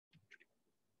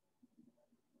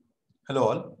Hello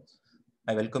all,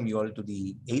 I welcome you all to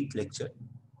the 8th lecture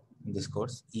in this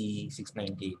course,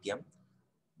 E690 ATM.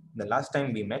 The last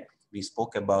time we met, we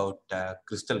spoke about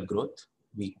crystal growth.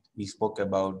 We spoke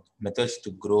about methods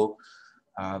to grow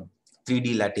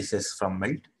 3D lattices from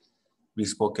melt. We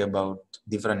spoke about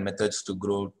different methods to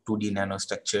grow 2D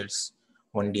nanostructures,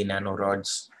 1D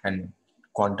nanorods, and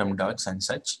quantum dots and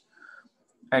such.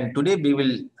 And today we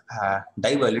will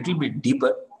dive a little bit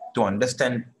deeper to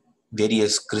understand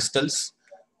various crystals,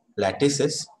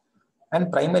 lattices, and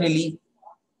primarily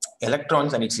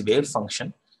electrons and its wave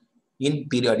function in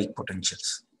periodic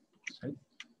potentials. Right?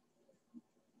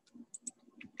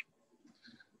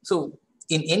 So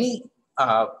in any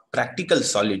practical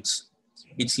solids,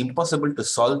 it's impossible to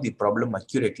solve the problem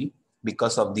accurately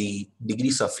because of the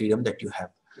degrees of freedom that you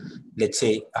have. Let's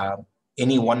say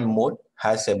any one mode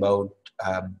has about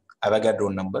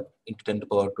Avogadro number into 10 to the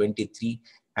power 23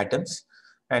 atoms,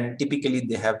 and typically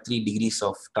they have 3 degrees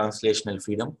of translational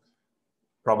freedom,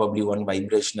 probably 1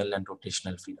 vibrational and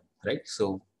rotational freedom, right?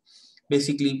 So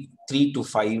basically 3 to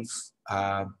 5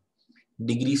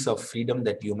 degrees of freedom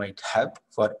that you might have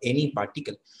for any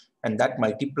particle, and that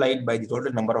multiplied by the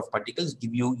total number of particles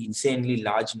give you insanely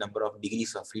large number of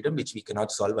degrees of freedom, which we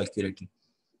cannot solve accurately.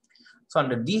 So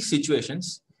under these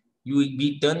situations,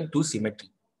 we turn to symmetry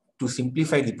to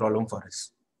simplify the problem for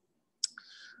us.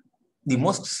 The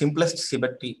most simplest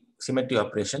symmetry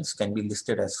operations can be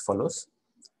listed as follows.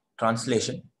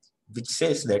 Translation, which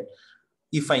says that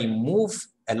if I move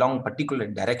along particular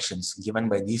directions given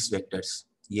by these vectors,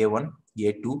 A1,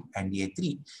 A2, and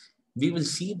A3, we will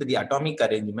see that the atomic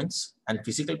arrangements and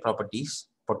physical properties,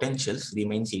 potentials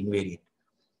remains invariant.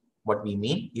 What we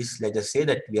mean is, let us say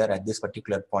that we are at this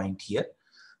particular point here,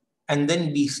 and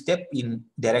then we step in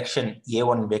direction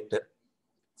A1 vector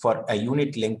for a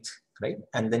unit length, right?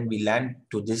 And then we land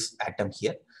to this atom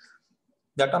here.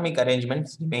 The atomic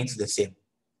arrangement remains the same.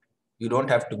 You don't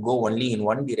have to go only in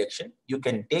one direction. You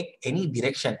can take any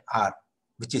direction R,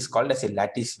 which is called as a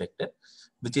lattice vector,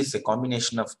 which is a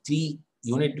combination of 3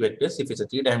 unit vectors. If it's a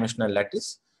 3-dimensional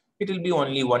lattice, it will be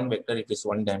only one vector if it's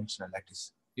 1-dimensional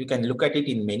lattice. You can look at it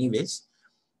in many ways.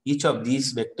 Each of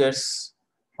these vectors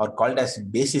are called as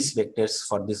basis vectors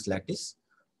for this lattice.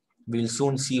 We'll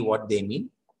soon see what they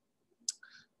mean.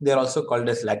 They're also called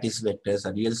as lattice vectors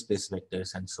or real space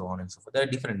vectors and so on and so forth. There are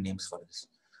different names for this.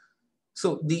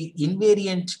 So the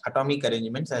invariant atomic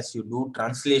arrangements as you do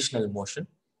translational motion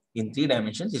in 3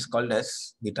 dimensions is called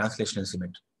as the translational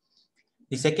symmetry.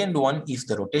 The second one is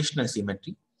the rotational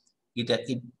symmetry. It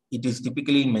is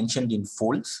typically mentioned in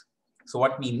folds. So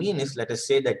what we mean is, let us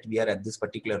say that we are at this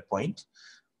particular point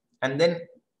and then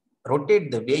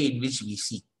rotate the way in which we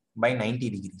see by 90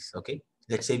 degrees. Okay,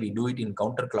 let's say we do it in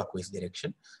counterclockwise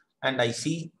direction, and I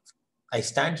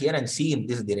stand here and see in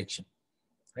this direction.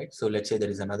 Right? So let's say there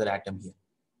is another atom here.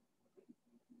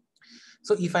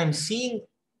 So if I'm seeing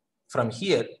from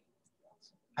here,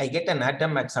 I get an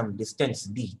atom at some distance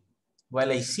d.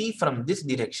 While I see from this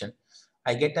direction,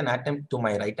 I get an atom to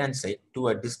my right hand side to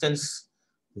a distance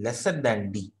lesser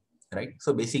than d. Right?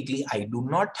 So basically, I do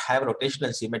not have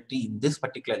rotational symmetry in this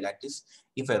particular lattice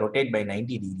if I rotate by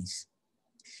 90 degrees.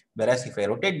 Whereas if I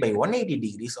rotate by 180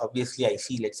 degrees, obviously I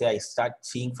see, let's say I start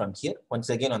seeing from here. Once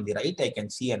again on the right, I can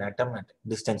see an atom at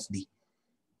distance d,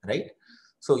 right?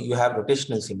 So you have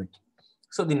rotational symmetry.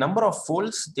 So the number of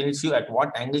folds tells you at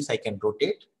what angles I can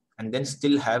rotate and then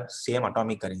still have same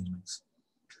atomic arrangements.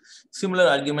 Similar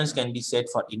arguments can be said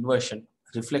for inversion,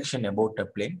 reflection about a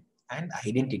plane, and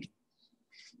identity.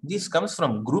 This comes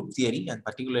from group theory and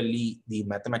particularly the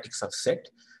mathematics of set.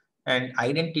 And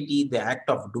identity, the act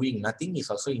of doing nothing, is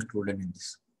also included in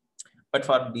this. But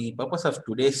for the purpose of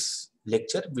today's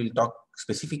lecture, we'll talk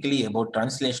specifically about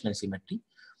translational symmetry.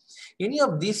 Any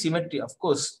of these symmetry, of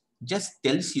course, just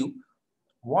tells you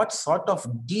what sort of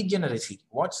degeneracy,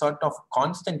 what sort of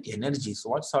constant energies,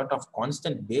 what sort of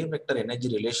constant wave vector energy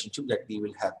relationship that we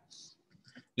will have.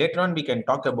 Later on, we can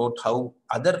talk about how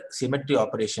other symmetry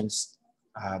operations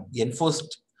enforce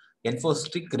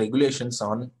strict regulations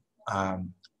on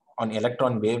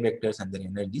electron wave vectors and their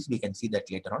energies. We can see that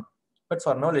later on. But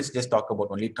for now, let's just talk about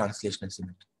only translational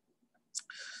symmetry.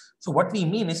 So what we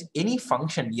mean is any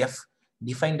function f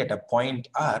defined at a point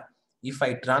r, if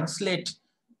I translate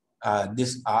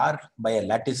this r by a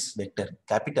lattice vector,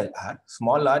 capital R,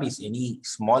 small r is any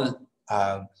small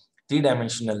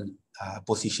 3-dimensional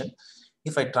position.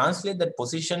 If I translate that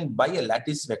position by a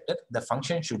lattice vector, the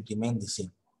function should remain the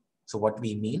same. So what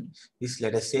we mean is,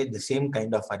 let us say the same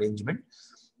kind of arrangement.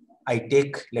 I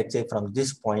take, let's say from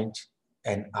this point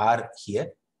an r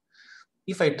here.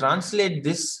 If I translate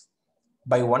this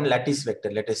by one lattice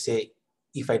vector, let us say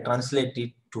if I translate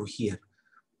it to here,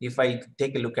 if I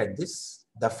take a look at this,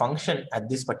 the function at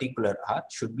this particular R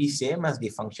should be same as the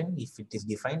function if it is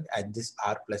defined at this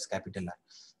R plus capital R.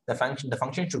 The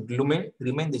function should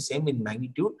remain the same in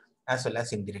magnitude as well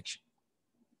as in direction.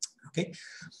 Okay.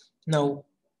 Now,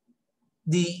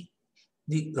 the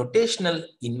rotational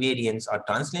invariance or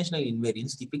translational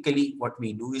invariance, typically what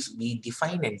we do is we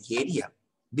define an area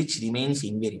which remains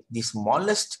invariant. The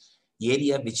smallest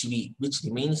area which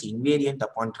remains invariant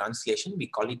upon translation, we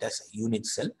call it as a unit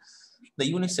cell. The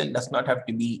unit cell does not have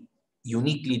to be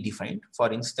uniquely defined.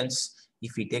 For instance,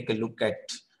 if we take a look at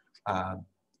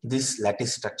this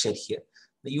lattice structure here,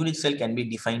 the unit cell can be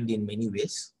defined in many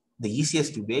ways. The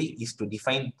easiest way is to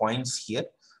define points here.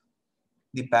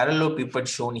 The parallelepiped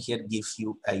shown here gives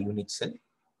you a unit cell,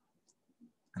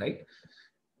 right?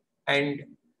 And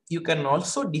you can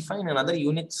also define another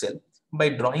unit cell by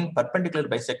drawing perpendicular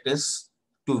bisectors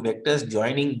to vectors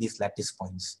joining these lattice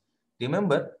points.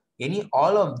 Remember,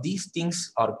 all of these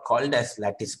things are called as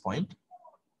lattice point.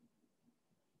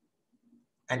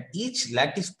 And each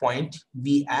lattice point,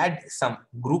 we add some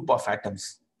group of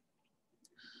atoms,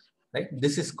 right?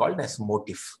 This is called as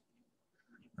motif.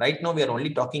 Right now, we are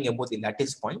only talking about the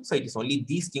lattice point. So it is only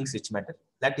these things which matter.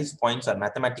 Lattice points are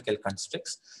mathematical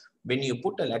constructs. When you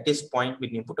put a lattice point,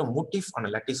 when you put a motif on a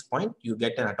lattice point, you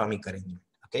get an atomic arrangement.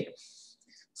 Okay.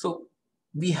 So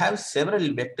we have several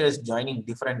vectors joining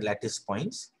different lattice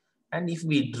points. And if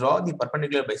we draw the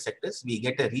perpendicular bisectors, we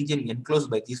get a region enclosed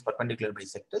by these perpendicular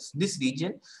bisectors. This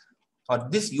region or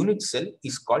this unit cell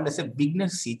is called as a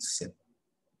Wigner-Seitz cell.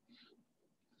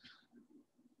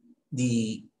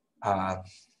 The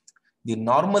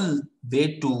normal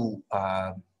way to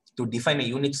define a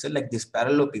unit cell like this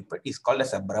parallelepiped is called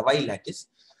as a Bravais lattice.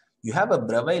 You have a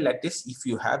Bravais lattice if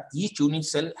you have each unit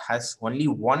cell has only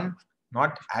one,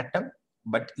 not atom,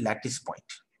 but lattice point.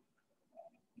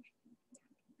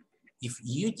 If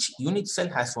each unit cell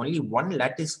has only one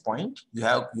lattice point,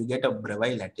 you get a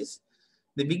Bravais lattice.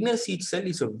 The Wigner-Seitz cell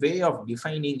is a way of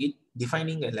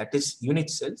defining a lattice unit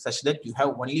cell such that you have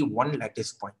only one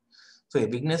lattice point. So a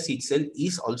Wigner-Seitz cell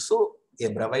is also a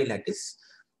Bravais lattice.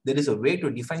 There is a way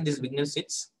to define this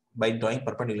Wigner-Seitz by drawing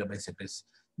perpendicular bisectors.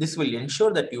 This will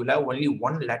ensure that you will have only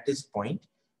one lattice point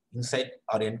inside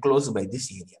or enclosed by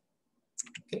this area.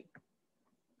 Okay.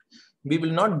 We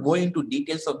will not go into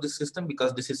details of this system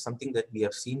because this is something that we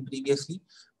have seen previously.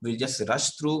 We'll just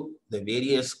rush through the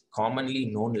various commonly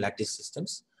known lattice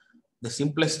systems. The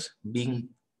simplest being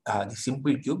the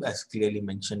simple cube, as clearly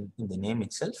mentioned in the name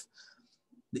itself.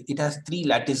 It has three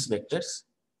lattice vectors,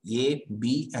 A,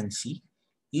 B, and C,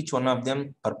 each one of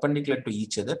them perpendicular to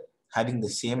each other, having the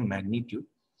same magnitude.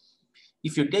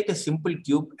 If you take a simple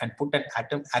cube and put an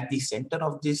atom at the center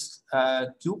of this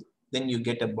cube, then you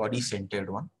get a body-centered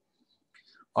one.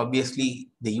 Obviously,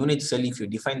 the unit cell, if you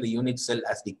define the unit cell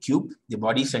as the cube, the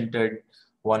body-centered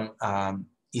one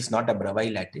is not a Bravais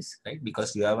lattice, right?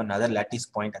 Because you have another lattice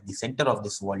point at the center of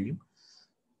this volume.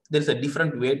 There's a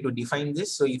different way to define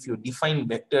this. So if you define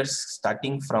vectors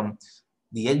starting from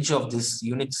the edge of this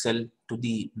unit cell to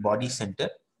the body center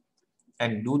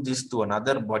and do this to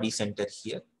another body center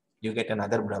here, you get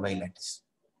another Bravais lattice.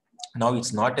 Now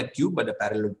it's not a cube, but a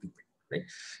parallelepiped, right?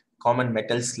 Common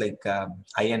metals like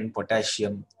iron,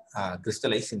 potassium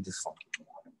crystallize in this form.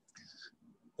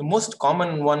 The most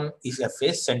common one is a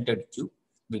face-centered cube.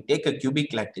 We take a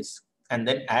cubic lattice and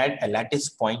then add a lattice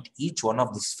point each one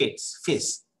of this face.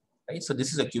 Right? So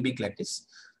this is a cubic lattice,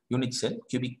 unit cell,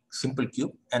 cubic simple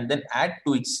cube, and then add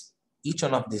to each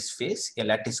one of this face a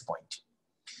lattice point.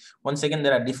 Once again,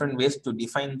 there are different ways to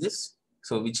define this.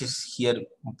 So which is here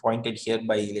pointed here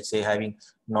by, let's say, having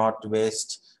north,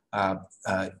 west,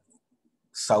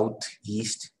 south,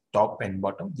 east, top and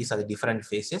bottom. These are the different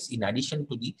faces in addition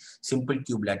to the simple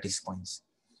cube lattice points.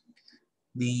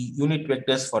 The unit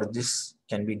vectors for this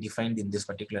can be defined in this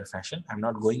particular fashion. I'm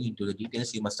not going into the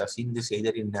details. You must have seen this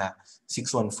either in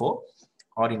 614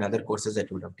 or in other courses that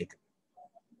you would have taken.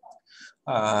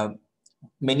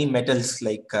 Many metals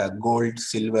like gold,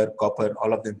 silver, copper,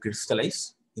 all of them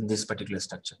crystallize in this particular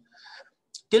structure.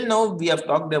 Till now, we have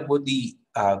talked about the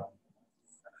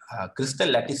crystal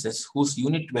lattices whose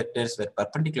unit vectors were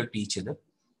perpendicular to each other.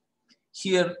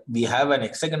 Here we have an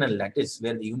hexagonal lattice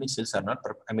where the unit cells are not,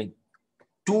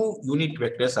 two unit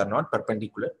vectors are not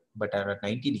perpendicular but are at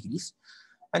 90 degrees,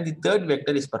 and the third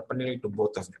vector is perpendicular to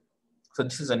both of them. So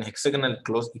this is an hexagonal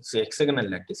it's a hexagonal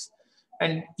lattice.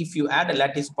 And if you add a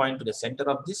lattice point to the center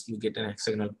of this, you get an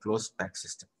hexagonal closed pack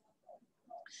system.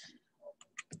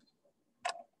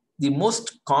 The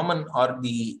most common or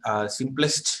the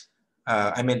simplest,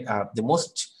 the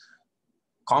most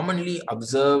commonly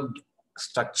observed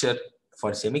structure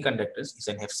for semiconductors is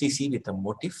an FCC with a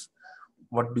motif.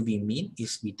 What do we mean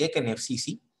is we take an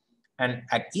FCC and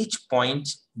at each point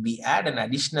we add an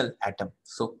additional atom.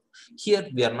 So here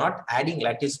we are not adding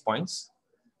lattice points.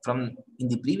 From in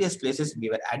the previous places we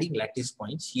were adding lattice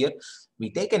points. Here we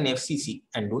take an FCC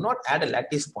and do not add a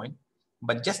lattice point,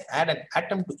 but just add an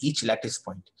atom to each lattice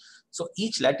point. So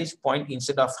each lattice point,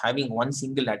 instead of having one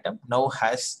single atom, now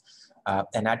has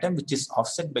an atom which is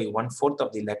offset by 1/4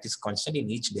 of the lattice constant in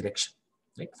each direction.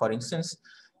 Right? For instance,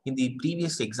 in the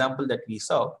previous example that we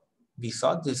saw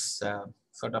this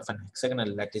sort of an hexagonal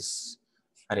lattice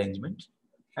arrangement,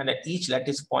 and at each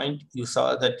lattice point you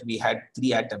saw that we had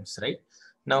 3 atoms, right?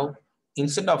 Now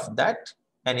instead of that,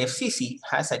 an FCC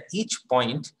has at each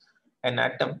point an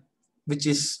atom which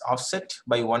is offset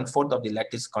by 1/4 of the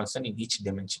lattice constant in each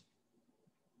dimension,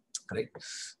 right?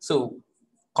 So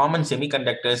common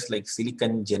semiconductors like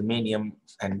silicon, germanium,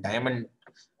 and diamond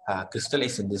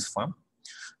crystallize in this form.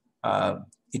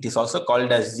 It is also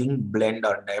called as zinc blende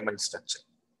or diamond structure,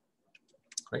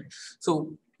 right? So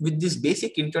with this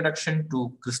basic introduction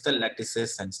to crystal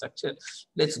lattices and structure,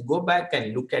 let's go back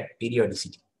and look at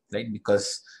periodicity, right?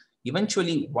 Because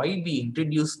eventually why we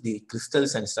introduce the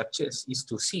crystals and structures is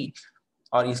to see,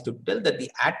 or is to tell that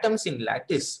the atoms in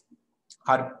lattice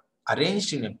are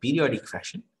arranged in a periodic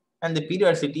fashion, and the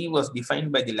periodicity was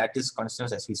defined by the lattice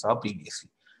constants as we saw previously.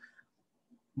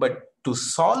 But to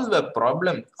solve a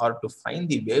problem or to find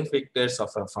the wave vectors of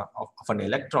an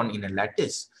electron in a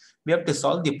lattice, we have to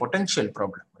solve the potential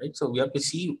problem, right? So we have to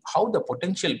see how the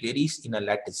potential varies in a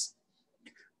lattice.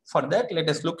 For that, let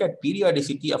us look at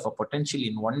periodicity of a potential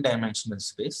in one-dimensional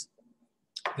space.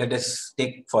 Let us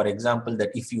take, for example,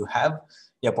 that if you have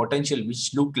a potential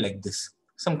which look like this,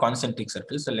 some concentric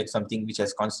circles, so like something which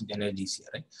has constant energies here,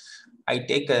 right? I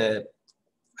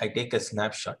take a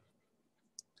snapshot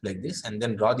like this and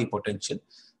then draw the potential.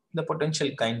 The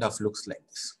potential kind of looks like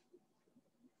this.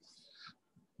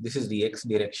 This is the x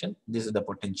direction. This is the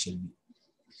potential v.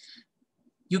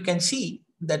 You can see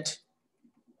that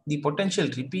the potential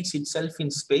repeats itself in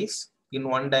space in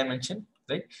one dimension,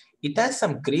 right? It has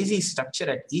some crazy structure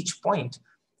at each point,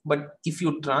 but if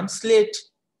you translate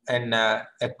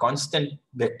a constant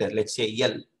vector, let's say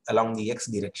L, along the x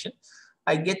direction,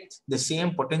 I get the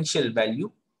same potential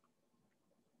value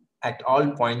at all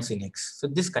points in x. So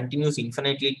this continues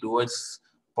infinitely towards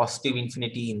positive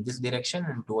infinity in this direction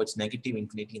and towards negative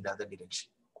infinity in the other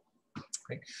direction,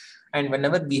 right? And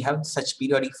whenever we have such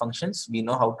periodic functions, we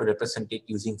know how to represent it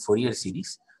using Fourier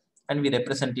series, and we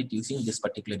represent it using this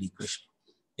particular equation.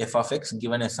 F of x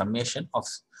given a summation of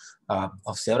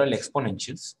several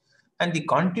exponentials, and the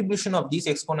contribution of these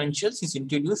exponentials is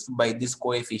introduced by this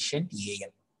coefficient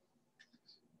an.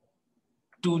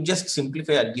 To just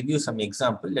simplify, I'll give you some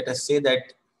example. Let us say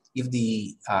that if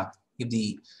the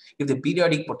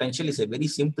periodic potential is a very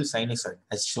simple sinusoid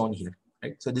as shown here,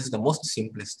 right? So this is the most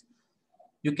simplest.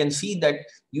 You can see that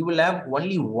you will have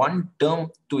only one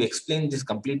term to explain this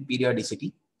complete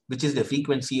periodicity, which is the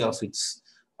frequency of its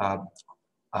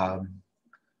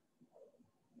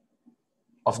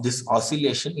of this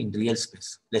oscillation in real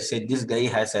space. Let's say this guy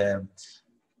has a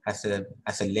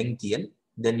length L,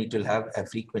 then it will have a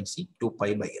frequency 2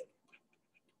 pi by L.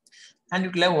 And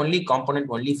it will have only component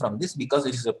only from this because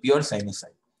it is a pure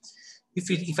sinusoid.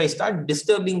 If I start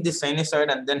disturbing this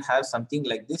sinusoid and then have something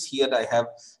like this, here I have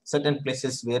certain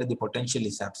places where the potential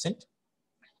is absent,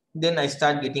 then I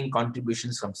start getting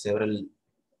contributions from several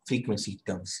frequency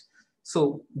terms.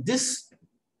 So this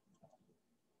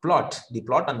plot, the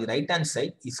plot on the right hand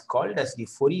side, is called as the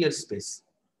Fourier space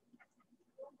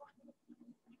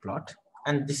plot,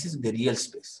 and this is the real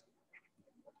space.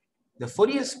 The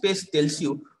Fourier space tells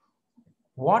you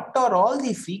what are all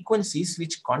the frequencies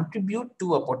which contribute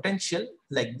to a potential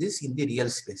like this in the real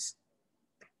space,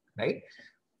 right?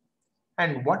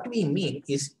 And what we mean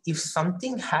is if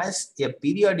something has a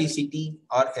periodicity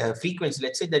or a frequency,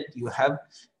 let's say that you have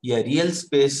a real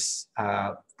space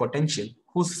potential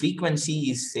whose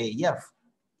frequency is say f,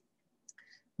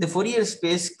 the Fourier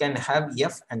space can have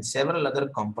f and several other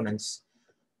components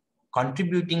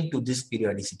contributing to this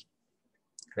periodicity,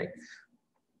 right?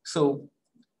 So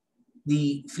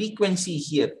the frequency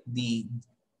here, the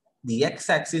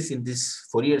x-axis in this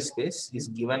Fourier space is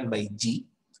given by g,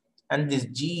 and this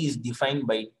g is defined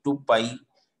by 2 pi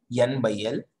n by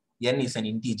L. N is an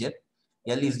integer,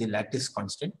 L is the lattice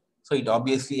constant, so it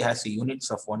obviously has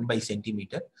units of 1 by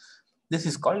centimeter. This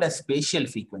is called a spatial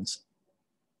frequency.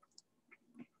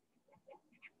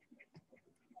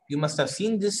 You must have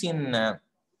seen this in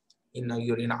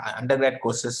your undergrad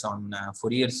courses on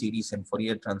Fourier series and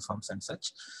Fourier transforms and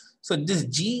such. So this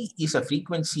g is a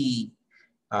frequency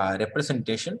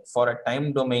representation for a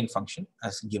time domain function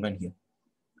as given here.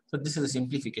 So this is a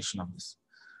simplification of this.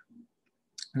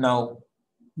 Now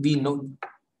we know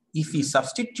if we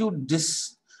substitute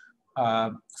this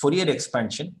Fourier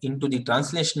expansion into the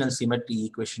translational symmetry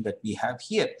equation that we have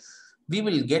here, we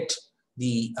will get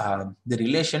the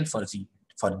relation for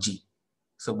G.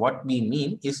 So what we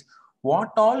mean is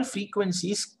what all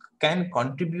frequencies can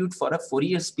contribute for a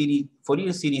Fourier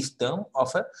series term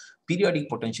of a periodic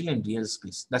potential in real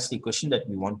space. That's the question that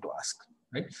we want to ask,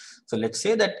 right? So let's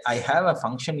say that I have a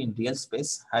function in real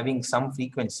space having some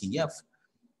frequency f.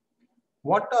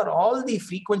 What are all the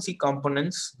frequency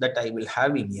components that I will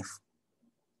have in f?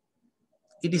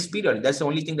 It is periodic. That's the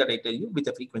only thing that I tell you with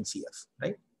a frequency f,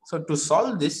 right? So to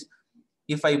solve this,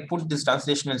 if I put this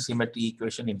translational symmetry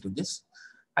equation into this,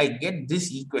 I get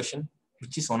this equation,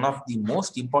 which is one of the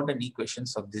most important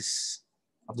equations of the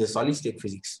solid state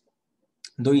physics.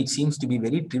 Though it seems to be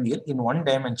very trivial in one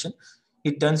dimension,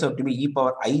 it turns out to be e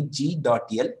power ig dot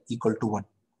L equal to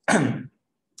 1,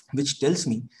 which tells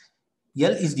me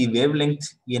L is the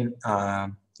wavelength in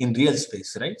real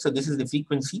space, right? So this is the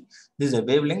frequency, this is a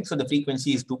wavelength, so the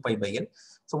frequency is 2 pi by L.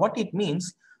 So what it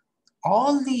means,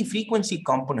 all the frequency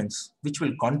components which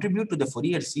will contribute to the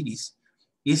Fourier series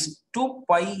is 2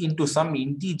 pi into some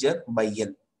integer by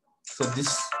L.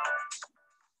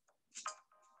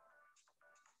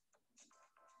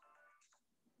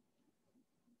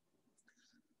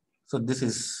 So this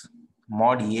is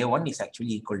mod A1 is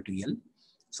actually equal to L.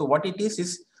 So what it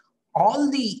is all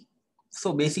the,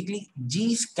 so basically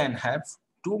G's can have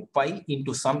 2 pi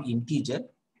into some integer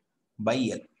by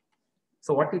L.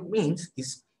 So what it means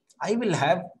is I will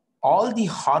have all the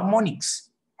harmonics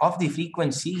of the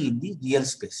frequency in the real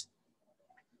space.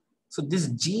 So this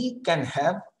G can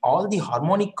have all the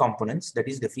harmonic components, that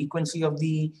is the frequency of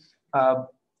the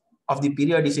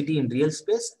periodicity in real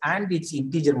space and its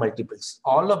integer multiples.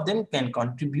 All of them can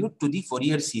contribute to the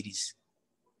Fourier series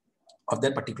of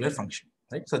that particular function,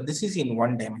 right? So this is in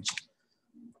one dimension.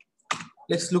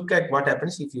 Let's look at what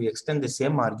happens if you extend the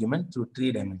same argument through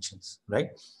 3 dimensions, right?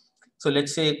 So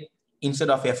let's say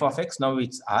instead of f of x, now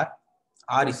it's r.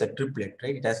 R is a triplet,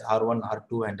 right? It has R1,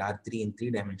 R2, and R3 in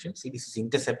 3 dimensions. See, this is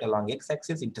intercept along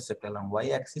x-axis, intercept along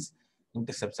y-axis,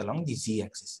 intercepts along the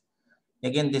z-axis.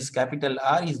 Again, this capital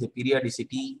R is the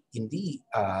periodicity in the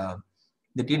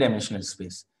 3-dimensional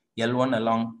space. L1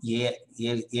 along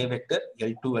A vector,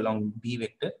 L2 along B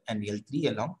vector, and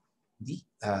L3 along the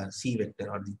C vector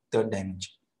or the 3rd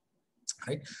dimension,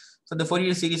 right? So the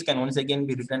Fourier series can once again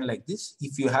be written like this.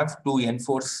 If you have to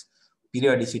enforce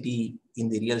periodicity in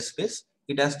the real space,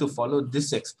 it has to follow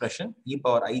this expression e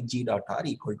power ig dot r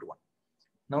equal to 1.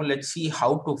 Now let's see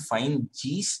how to find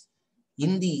G's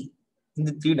in the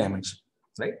 3 dimension,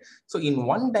 right? So in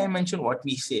 1 dimension, what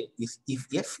we say is if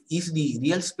f is the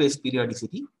real space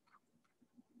periodicity,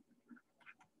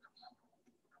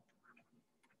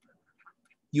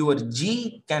 your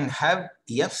G can have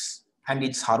f's and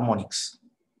its harmonics,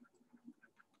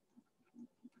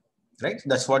 right?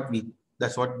 That's what we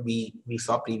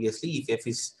saw previously.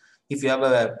 If you have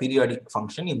a periodic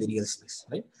function in the real space,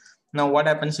 right? Now what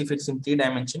happens if it's in 3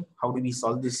 dimension? How do we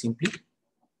solve this simply?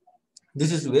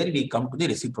 This is where we come to the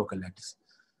reciprocal lattice.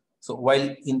 So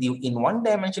while in 1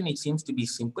 dimension it seems to be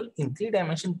simple, in 3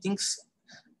 dimension things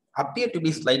appear to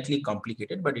be slightly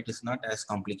complicated, but it is not as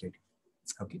complicated.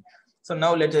 Okay. So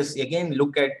now let us again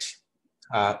look at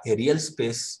a real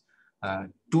space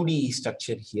 2D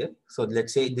structure here. So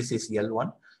let's say this is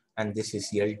L1 and this is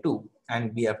L2,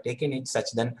 and we have taken it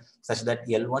such that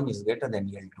L1 is greater than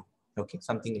L2. Okay,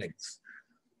 something like this.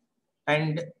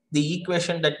 And the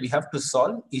equation that we have to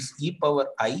solve is e power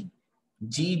I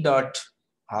G dot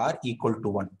R equal to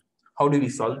 1. How do we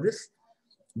solve this?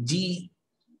 G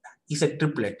is a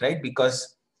triplet, right?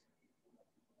 Because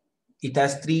it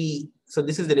has 3. So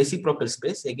this is the reciprocal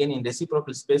space. Again, in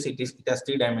reciprocal space, it has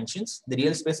 3 dimensions. The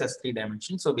real space has 3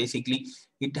 dimensions. So basically,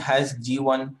 it has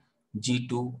G1,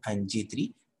 G2, and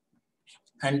G3.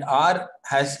 And R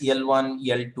has L1,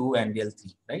 L2, and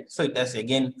L3, right? So it has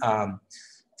again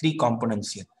 3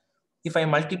 components here. If I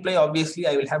multiply, obviously,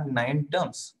 I will have 9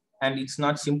 terms. And it's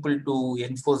not simple to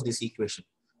enforce this equation.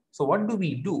 So what do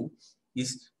we do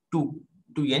is to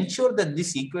ensure that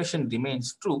this equation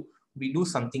remains true, we do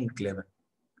something clever.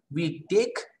 We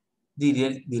take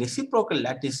the reciprocal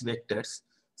lattice vectors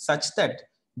such that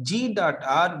G dot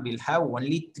R will have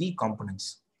only 3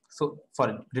 components. So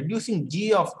for reducing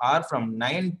G of R from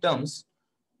 9 terms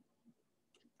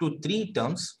to 3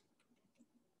 terms,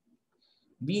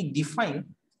 we define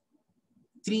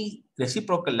 3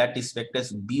 reciprocal lattice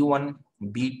vectors B1,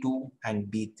 B2, and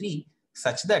B3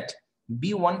 such that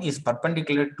B1 is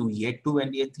perpendicular to A2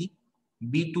 and A3,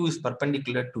 B2 is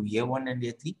perpendicular to A1 and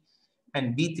A3,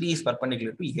 and B3 is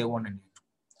perpendicular to A1 and A2.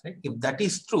 Right? If that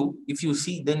is true, if you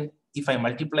see, then if I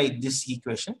multiply this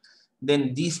equation,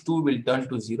 then these two will turn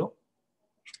to 0.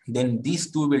 Then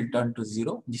these two will turn to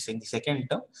 0, this in the second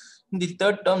term. In the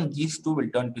third term, these two will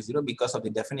turn to 0 because of the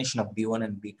definition of B1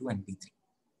 and B2 and B3.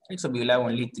 Right? So we will have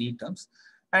only 3 terms.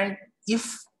 And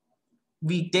if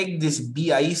we take this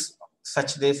Bi's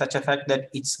such a fact that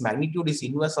its magnitude is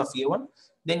inverse of A1,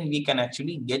 then we can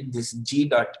actually get this G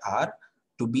dot R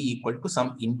to be equal to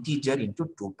some integer into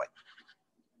 2 pi.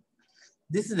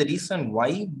 This is the reason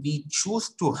why we choose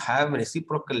to have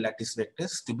reciprocal lattice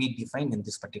vectors to be defined in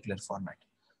this particular format,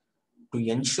 to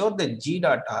ensure that G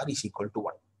dot R is equal to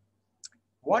 1.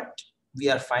 What we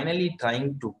are finally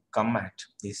trying to come at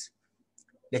is,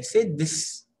 let's say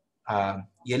this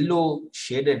yellow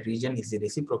shaded region is the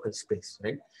reciprocal space,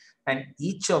 right? And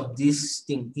each of these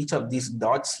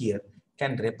dots here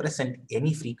can represent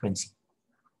any frequency.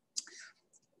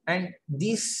 And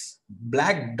these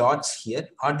black dots here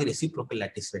are the reciprocal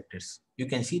lattice vectors. You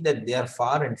can see that they are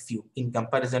far and few in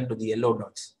comparison to the yellow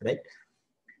dots, right?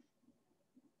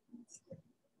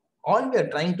 All we are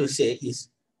trying to say is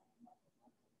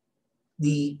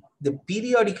the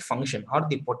periodic function or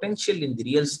the potential in the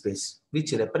real space,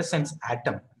 which represents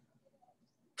atom,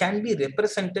 can be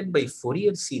represented by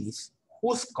Fourier series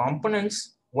whose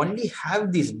components only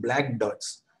have these black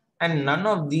dots and none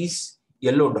of these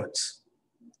yellow dots.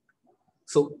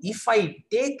 So if I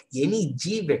take any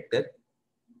G vector,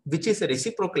 which is a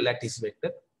reciprocal lattice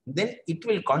vector, then it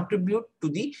will contribute to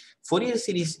the Fourier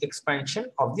series expansion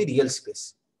of the real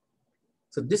space.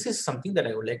 So this is something that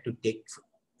I would like you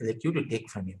to take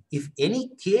from you. If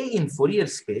any K in Fourier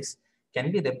space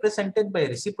can be represented by a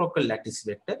reciprocal lattice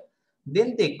vector,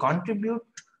 then they contribute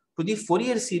to the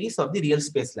Fourier series of the real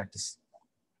space lattice.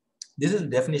 This is the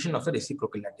definition of a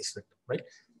reciprocal lattice vector, right?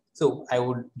 So I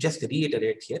would just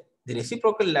reiterate here, the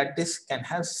reciprocal lattice can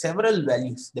have several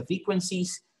values. The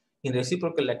frequencies in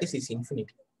reciprocal lattice is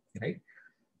infinity, right?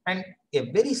 And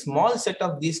a very small set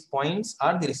of these points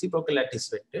are the reciprocal lattice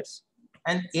vectors.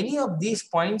 And any of these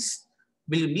points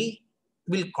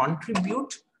will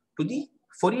contribute to the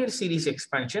Fourier series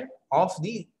expansion of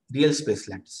the real space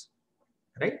lattice,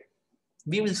 right?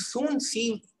 We will soon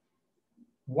see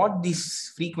what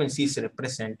these frequencies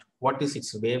represent, what is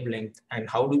its wavelength, and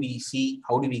how do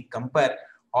we compare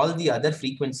all the other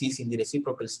frequencies in the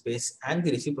reciprocal space and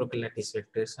the reciprocal lattice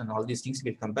vectors, and all these things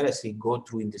we'll compare as we go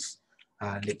through in this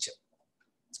lecture.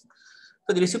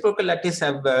 So the reciprocal lattice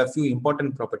have a few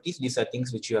important properties. These are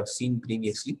things which you have seen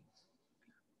previously.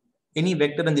 Any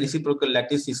vector in the reciprocal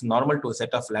lattice is normal to a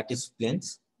set of lattice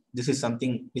planes. This is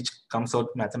something which comes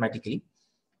out mathematically.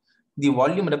 The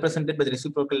volume represented by the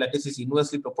reciprocal lattice is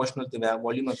inversely proportional to the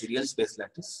volume of the real space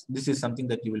lattice. This is something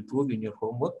that you will prove in your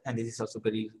homework, and this is also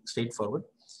very straightforward.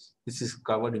 This is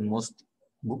covered in most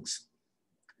books.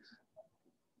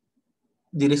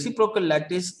 The reciprocal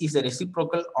lattice is a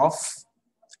reciprocal of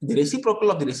the reciprocal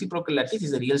lattice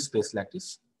is a real space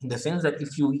lattice, in the sense that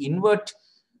if you invert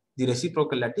the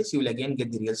reciprocal lattice, you will again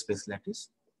get the real space lattice.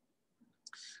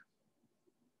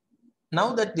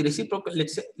 Now that the reciprocal,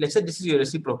 let's say this is your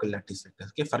reciprocal lattice vector.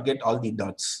 Okay, forget all the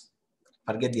dots,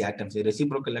 forget the atoms. The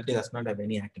reciprocal lattice does not have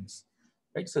any atoms,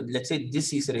 right? So let's say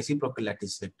this is a reciprocal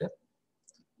lattice vector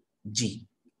G,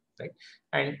 right?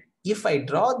 And if I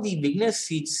draw the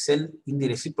Wigner-Seitz cell in the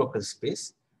reciprocal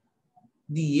space,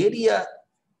 the area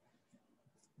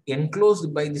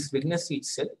enclosed by this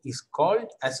Wigner-Seitz cell is called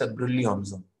as a Brillouin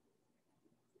zone.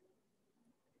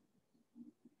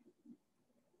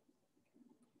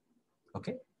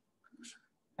 Okay,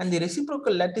 and the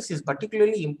reciprocal lattice is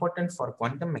particularly important for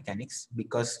quantum mechanics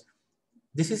because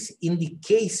this is in the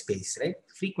K space, right?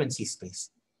 Frequency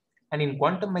space. And in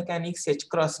quantum mechanics, H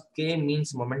cross K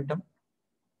means momentum,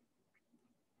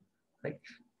 right?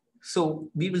 So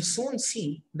we will soon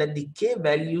see that the K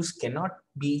values cannot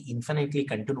be infinitely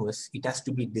continuous. It has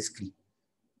to be discrete.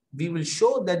 We will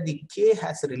show that the K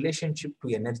has a relationship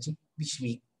to energy, which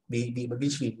we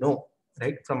know,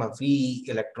 right, from a free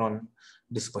electron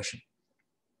dispersion.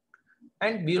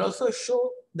 And we will also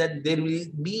show that there will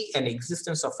be an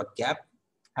existence of a gap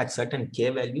at certain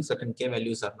K values. Certain K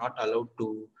values are not allowed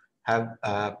to have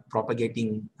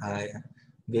propagating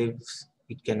waves.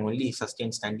 It can only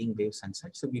sustain standing waves and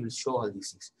such. So we will show all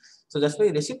these things. So that's why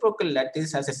reciprocal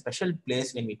lattice has a special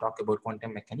place when we talk about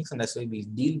quantum mechanics, and that's why we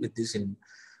deal with this in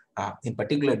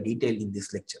particular detail in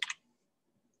this lecture.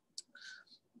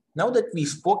 Now that we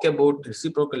spoke about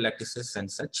reciprocal lattices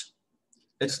and such,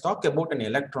 let's talk about an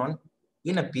electron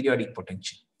in a periodic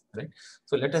potential, right?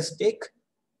 So let us take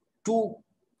two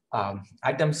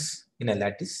atoms in a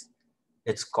lattice.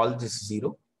 Let's call this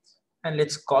 0 and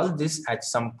let's call this at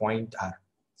some point R.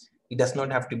 It does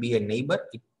not have to be a neighbor.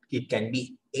 It can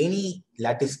be any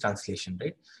lattice translation,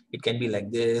 right? It can be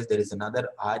like this. There is another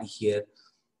R here.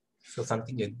 So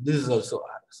something like this is also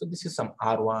R. So this is some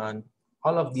R1.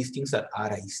 All of these things are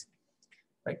Ri's,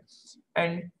 right?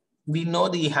 And we know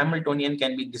the Hamiltonian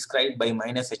can be described by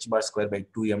minus h bar square by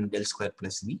 2m del square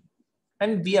plus V.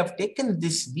 And we have taken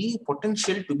this V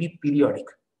potential to be periodic,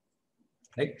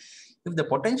 right? If the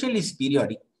potential is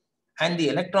periodic and the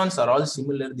electrons are all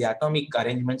similar, the atomic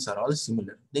arrangements are all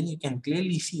similar, then you can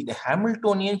clearly see the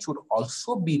Hamiltonian should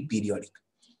also be periodic.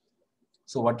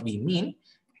 So what we mean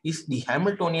is the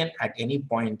Hamiltonian at any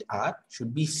point R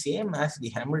should be same as the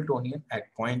Hamiltonian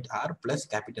at point R plus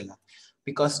capital R,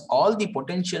 because all the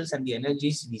potentials and the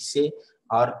energies we say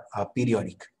are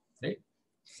periodic, right?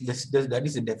 That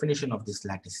is the definition of this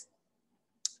lattice.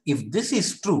 If this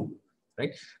is true,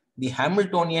 right, the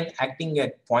Hamiltonian acting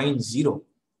at point 0,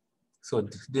 so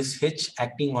this H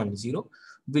acting on 0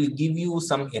 will give you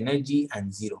some energy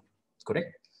and 0,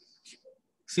 correct?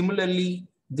 Similarly,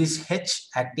 this H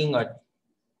acting at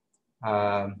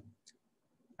R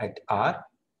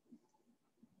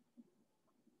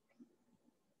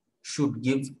should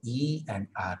give E and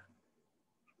R.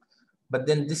 But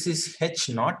then this is H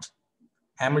naught,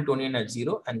 Hamiltonian at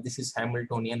 0, and this is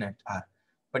Hamiltonian at R.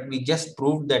 But we just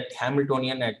proved that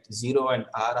Hamiltonian at 0 and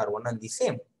R are one and the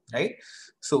same, right?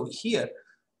 So here,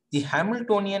 the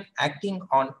Hamiltonian acting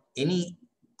on any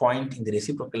point in the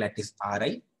reciprocal lattice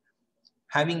Ri,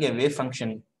 having a wave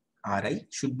function Ri,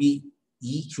 should be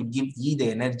E, should give E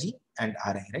the energy and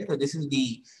Ri, right? So this is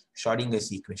the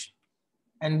Schrödinger's equation.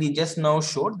 And we just now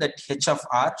showed that H of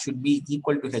R should be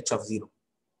equal to H of 0.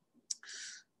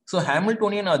 So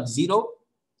Hamiltonian at 0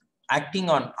 acting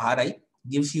on Ri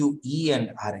gives you E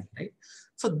and Ri, right?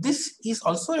 So this is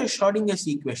also a Schrödinger's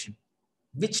equation,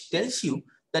 which tells you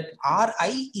that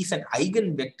Ri is an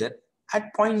eigenvector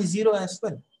at point 0 as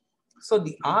well. So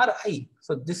the Ri,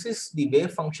 so this is the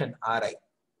wave function Ri,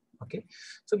 okay?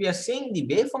 So we are saying the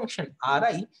wave function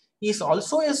Ri is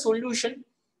also a solution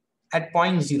at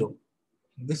point 0.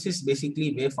 This is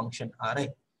basically wave function Ri.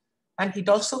 And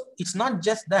it's not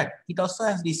just that, it also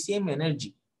has the same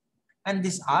energy. And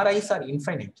these Ri's are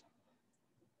infinite.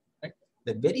 Right?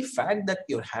 The very fact that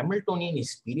your Hamiltonian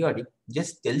is periodic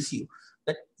just tells you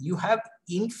that you have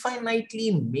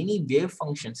infinitely many wave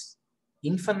functions,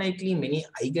 infinitely many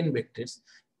eigenvectors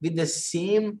with the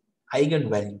same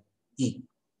eigenvalue, E.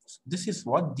 So this is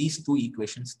what these two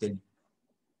equations tell you.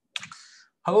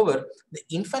 However, the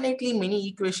infinitely many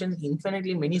equations,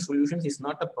 infinitely many solutions is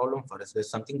not a problem for us. There's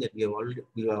something that we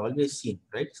have always seen,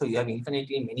 right? So you have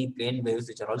infinitely many plane waves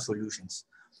which are all solutions.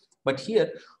 But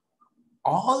here,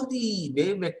 all the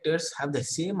wave vectors have the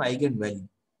same eigenvalue,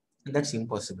 and that's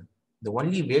impossible. The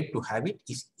only way to have it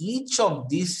is each of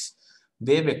these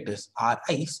wave vectors,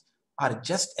 Ri's, are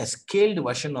just a scaled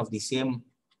version of the same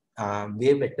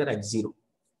wave vector at 0.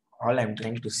 All I'm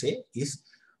trying to say is,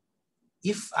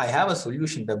 if I have a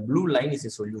solution, the blue line is a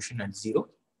solution at 0.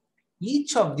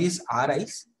 Each of these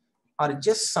Ri's are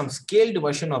just some scaled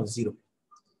version of 0.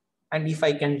 And if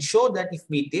I can show that if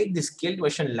we take the scaled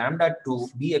version lambda to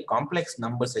be a complex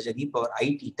number such as e power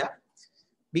I theta,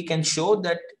 we can show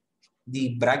that the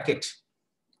bracket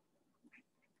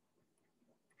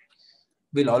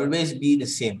will always be the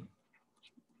same,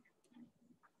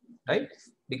 right?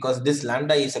 Because this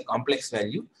lambda is a complex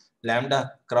value.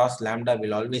 Lambda cross lambda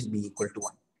will always be equal to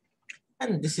 1.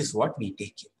 And this is what we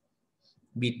take here.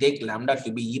 We take lambda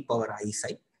to be e power I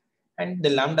psi, and the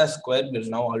lambda square will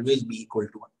now always be equal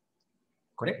to 1.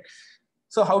 Correct?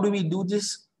 So how do we do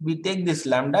this? We take this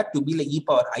lambda to be like e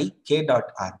power I k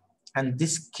dot r. And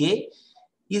this k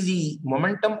is the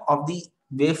momentum of the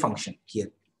wave function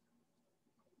here.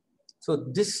 So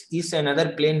this is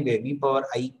another plane wave, e power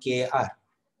I k r.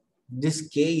 This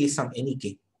k is some any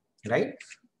k, right?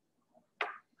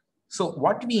 So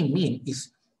what we mean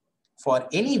is, for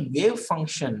any wave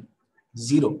function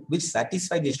 0 which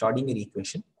satisfies the Schrödinger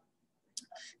equation,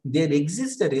 there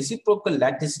exists a reciprocal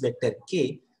lattice vector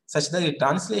k such that the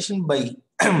translation by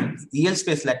real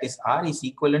space lattice R is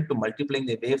equivalent to multiplying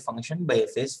the wave function by a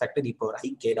phase factor e power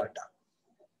I k dot r.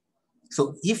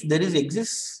 So if there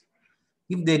exists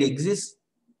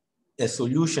a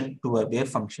solution to a wave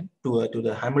function, to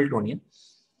the Hamiltonian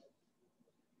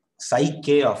psi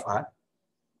k of R,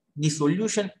 the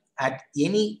solution at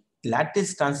any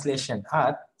lattice translation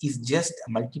R is just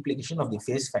a multiplication of the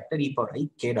phase factor e power I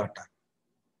k dot r.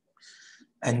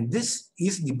 And this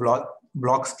is the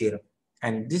Bloch's theorem.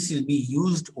 And this will be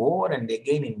used over and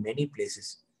again in many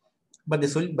places. But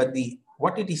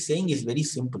what it is saying is very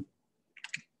simple.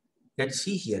 Let's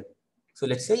see here. So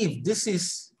let's say if this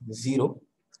is 0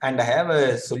 and I have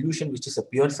a solution which is a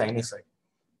pure sinusoid,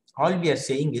 all we are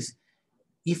saying is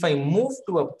if I move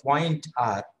to a point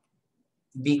R,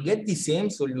 we get the same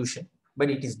solution, but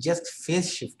it is just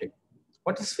phase shifted.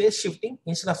 What is phase shifting?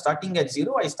 Instead of starting at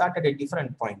 0, I start at a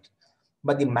different point,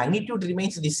 but the magnitude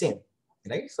remains the same,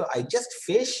 right? So I just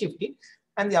phase shift it,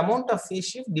 and the amount of phase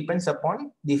shift depends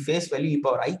upon the phase value e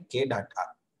power I k dot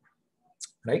r,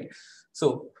 right?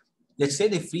 So let's say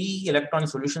the free electron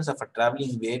solutions of a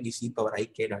traveling wave is e power I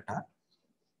k dot r,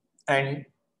 and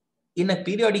in a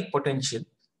periodic potential,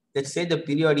 let's say the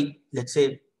periodic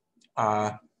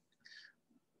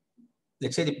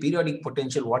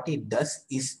potential, what it does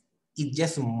is it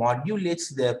just modulates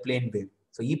the plane wave.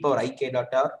 So e power I k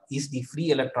dot r is the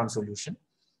free electron solution.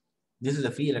 This is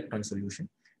the free electron solution.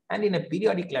 And in a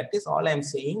periodic lattice, all I'm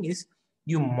saying is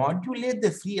you modulate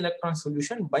the free electron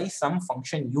solution by some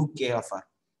function uk of r.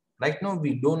 Right now,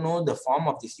 we don't know the form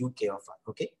of this uk of r,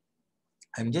 okay?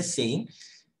 I'm just saying,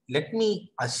 let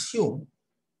me assume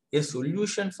a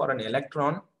solution for an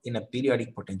electron in a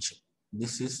periodic potential.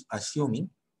 This is assuming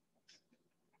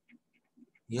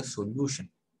a solution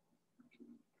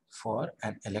for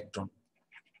an electron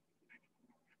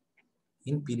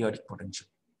in periodic potential.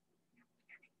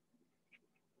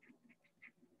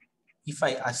 If I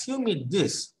assume it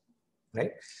this,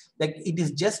 right, like it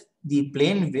is just the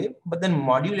plane wave, but then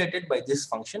modulated by this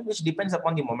function, which depends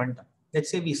upon the momentum.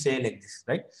 Let's say we say like this,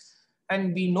 right?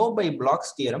 And we know by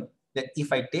Bloch's theorem that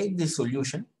if I take this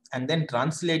solution and then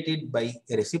translate it by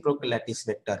a reciprocal lattice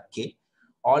vector k,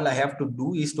 all I have to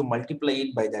do is to multiply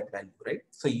it by that value, right?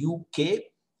 So uk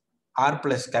r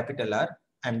plus capital R,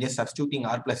 I'm just substituting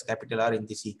r plus capital R in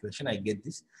this equation, I get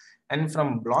this. And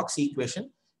from Bloch's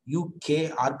equation, uk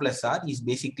r plus R is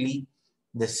basically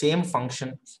the same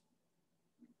function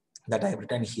that I have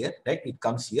written here, right? It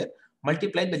comes here,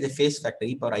 multiplied by the phase factor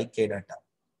e power I k dot r,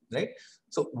 right?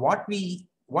 So what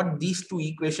these two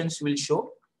equations will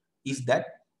show is that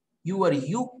your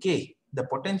uk, the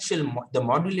potential, the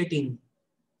modulating,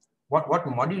 what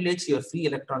modulates your free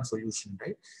electron solution,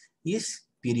 right, is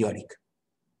periodic.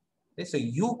 Okay, so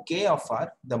uk of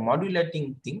r, the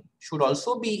modulating thing, should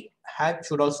also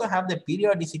have the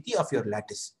periodicity of your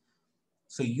lattice.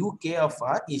 So uk of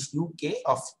r is uk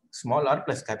of small r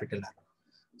plus capital R.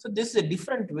 So this is a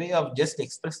different way of just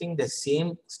expressing the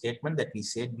same statement that we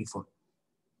said before.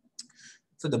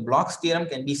 So the Bloch's theorem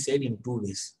can be said in two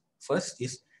ways. First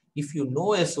is, if you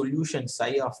know a solution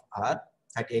psi of r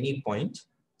at any point,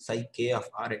 psi k of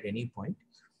r at any point,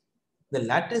 the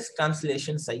lattice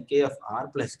translation psi k of r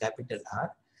plus capital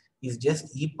R is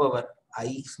just e power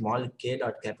I small k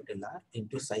dot capital R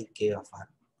into psi k of r.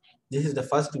 This is the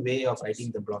first way of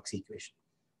writing the Bloch's equation.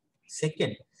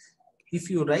 Second, if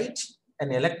you write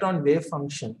an electron wave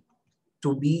function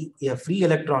to be a free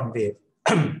electron wave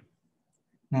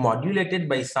modulated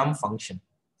by some function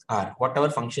r, whatever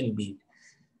function be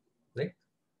it, right?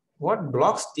 What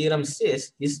Bloch's theorem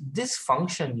says is this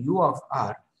function u of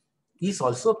r is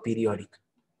also periodic.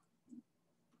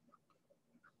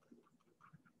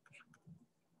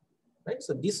 Right?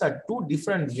 So these are two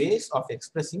different ways of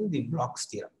expressing the Bloch's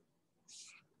theorem.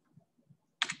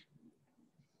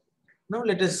 Now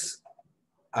let us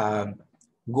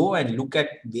go and look at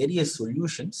various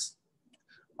solutions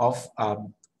of,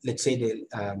 let's say,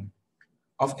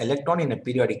 of electron in a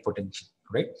periodic potential,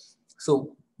 right?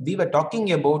 So we were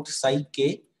talking about psi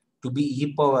k to be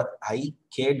e power I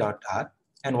k dot r,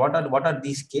 and what are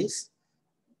these k's?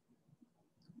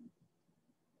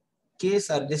 K's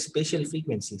are just spatial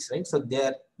frequencies, right? So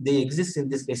they exist in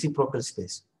this reciprocal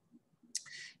space.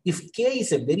 If k is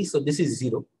so this is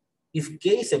 0. If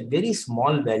k is a very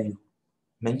small value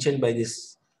mentioned by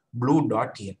this blue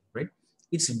dot here, right?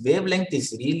 Its wavelength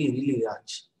is really, really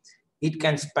large. It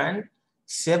can span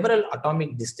several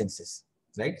atomic distances,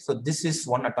 right? So this is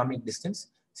one atomic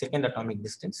distance, second atomic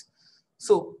distance.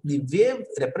 So the wave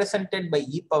represented by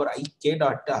e power I k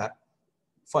dot r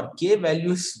for k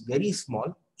values very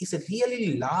small is a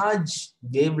really large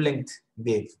wavelength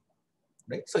wave,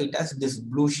 right? So it has this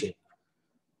blue shape.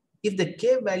 If the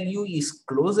k value is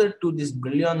closer to this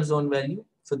Brillouin zone value,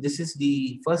 so this is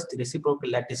the first reciprocal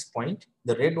lattice point.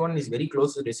 The red one is very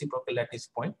close to the reciprocal lattice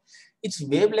point. Its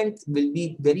wavelength will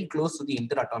be very close to the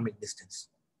interatomic distance,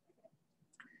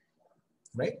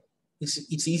 right?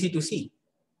 It's easy to see.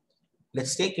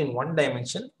 Let's take in one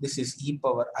dimension. This is e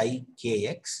power I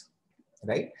kx,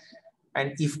 right?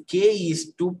 And if k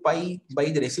is 2 pi by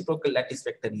the reciprocal lattice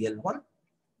vector L1,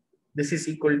 this is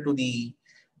equal to the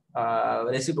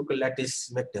reciprocal lattice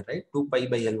vector, right? 2 pi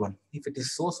by L1. If it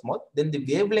is so small, then the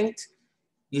wavelength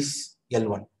is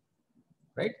L1,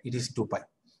 right? It is 2 pi.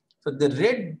 So the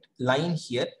red line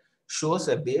here shows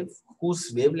a wave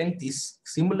whose wavelength is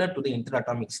similar to the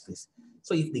interatomic space.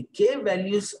 So if the k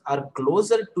values are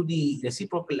closer to the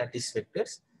reciprocal lattice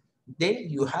vectors, then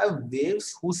you have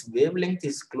waves whose wavelength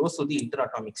is close to the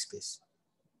interatomic space,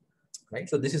 right?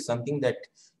 So this is something that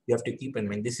you have to keep in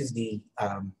mind. This is the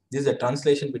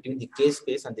translation between the k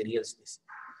space and the real space.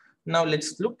 Now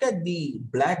let's look at the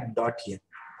black dot here,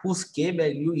 whose k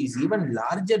value is even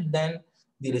larger than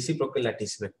the reciprocal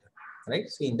lattice vector, right?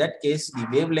 So in that case, the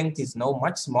wavelength is now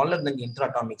much smaller than the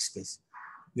interatomic space.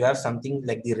 You have something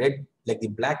like the red, like the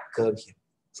black curve here.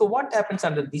 So what happens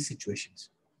under these situations?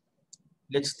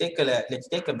 Let's take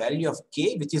a value of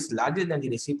k, which is larger than the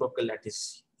reciprocal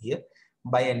lattice here,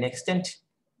 by an extent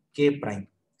k prime.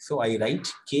 So I write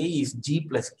k is g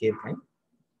plus k prime,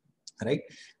 right?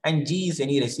 And g is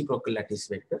any reciprocal lattice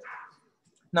vector.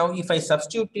 Now, if I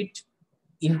substitute it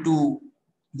into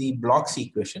the Bloch's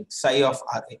equation, psi of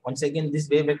r, once again, this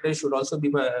wave vector should also be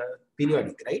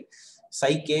periodic, right?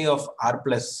 Psi k of r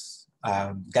plus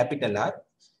capital R.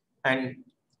 And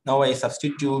now I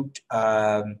substitute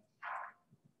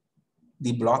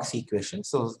the Bloch's equation.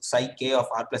 So psi k of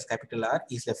r plus capital R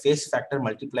is the phase factor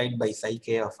multiplied by psi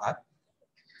k of r.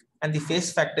 And the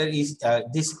phase factor is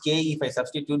this k, if I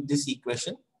substitute this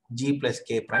equation, g plus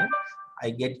k prime,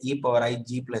 I get e power I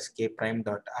g plus k prime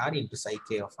dot r into psi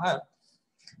k of r.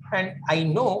 And I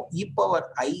know e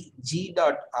power I g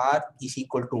dot r is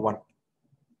equal to 1.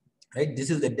 Right? This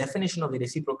is the definition of the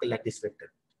reciprocal lattice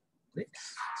vector. Right?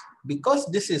 Because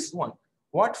this is 1,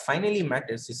 what finally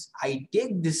matters is I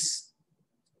take this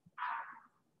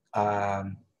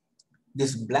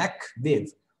this black wave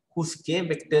whose k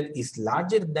vector is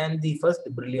larger than the first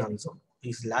Brillouin zone,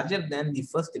 is larger than the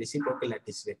first reciprocal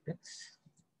lattice vector.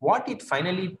 What it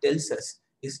finally tells us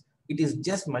is it is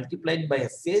just multiplied by a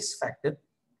phase factor,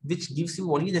 which gives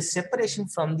you only the separation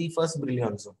from the first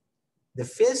Brillouin zone. The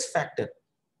phase factor,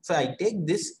 so I take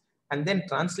this and then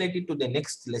translate it to the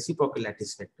next reciprocal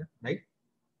lattice vector, right?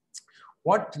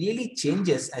 What really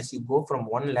changes as you go from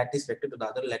one lattice vector to the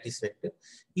other lattice vector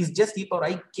is just e power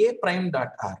I k prime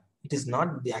dot r. It is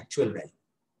not the actual value,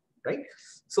 right?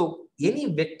 So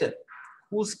any vector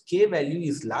whose k value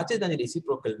is larger than the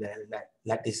reciprocal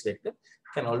lattice vector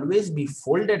can always be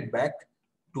folded back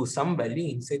to some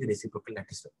value inside the reciprocal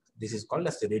lattice vector. This is called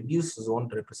as the reduced zone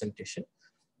representation.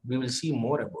 We will see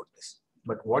more about this.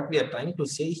 But what we are trying to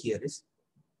say here is,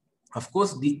 of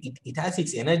course, it has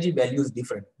its energy values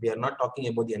different. We are not talking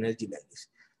about the energy values.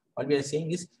 What we are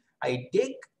saying is, I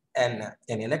take an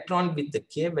electron with the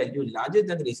k value larger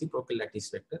than the reciprocal lattice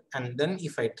vector, and then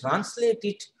if I translate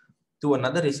it to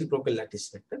another reciprocal lattice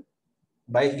vector,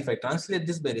 if I translate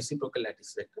this by reciprocal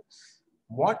lattice vector,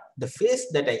 what the phase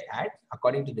that I add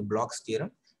according to the Bloch's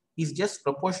theorem is just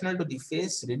proportional to the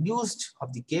phase reduced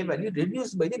of the k value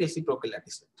reduced by the reciprocal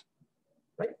lattice vector,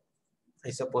 right? I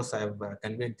suppose I have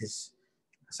conveyed this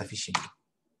sufficiently.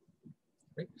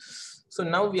 Right? So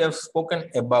now we have spoken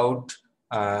about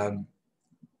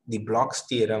the Bloch's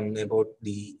theorem, about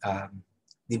the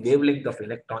wavelength of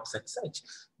electrons and such.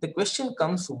 The question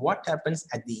comes, what happens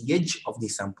at the edge of the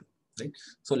sample? Right?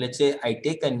 So let's say I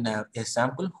take a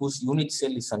sample whose unit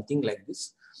cell is something like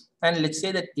this, and let's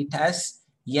say that it has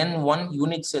n1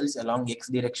 unit cells along x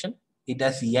direction, it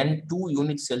has n2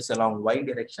 unit cells along y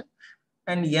direction,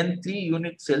 and n3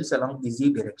 unit cells along the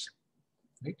z direction.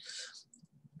 Right?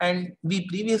 And we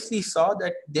previously saw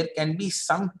that there can be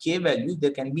some k value,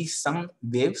 there can be some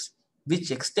waves which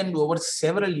extend over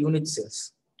several unit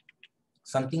cells,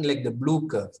 something like the blue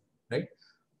curve, right?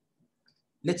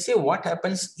 Let's say what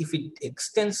happens if it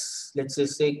extends, let's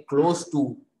say close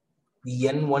to the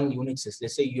n1 unit cells.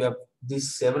 Let's say you have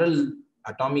these several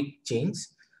atomic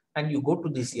chains and you go to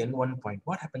this n1 point.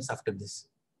 What happens after this?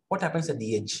 What happens at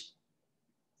the edge?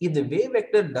 If the wave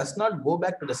vector does not go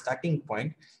back to the starting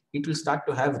point, it will start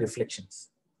to have reflections.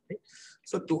 Okay?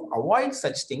 So to avoid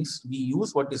such things, we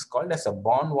use what is called as a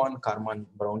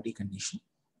Born-Karman-Brownlee condition,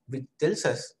 which tells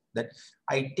us that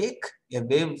I take a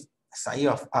wave psi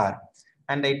of r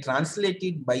and I translate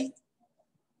it by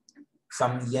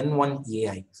some n1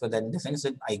 ai. So that in the sense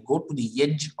that I go to the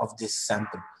edge of this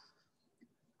sample.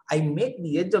 I make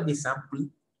the edge of the sample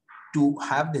to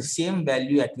have the same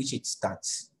value at which it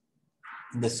starts.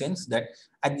 In the sense that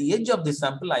at the edge of the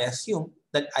sample, I assume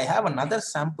that I have another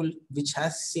sample which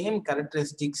has same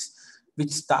characteristics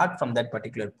which start from that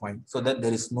particular point, so that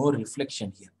there is no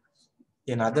reflection here.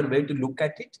 Another way to look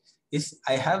at it is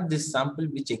I have this sample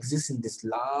which exists in this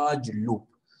large loop.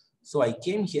 So I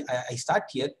came here, I start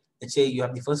here let's say you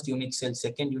have the first unit cell,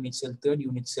 second unit cell, third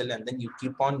unit cell, and then you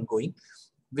keep on going.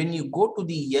 When you go to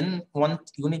the N1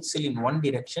 unit cell in one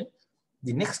direction,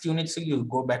 the next unit cell, you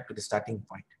go back to the starting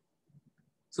point.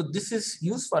 So this is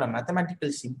used for a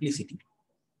mathematical simplicity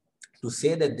to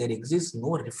say that there exists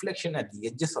no reflection at the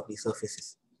edges of the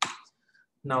surfaces.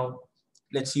 Now,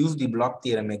 let's use the block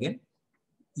theorem again.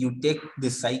 You take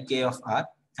this psi k of r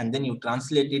and then you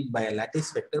translate it by a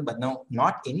lattice vector, but now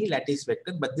not any lattice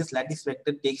vector, but this lattice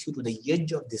vector takes you to the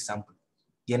edge of this sample,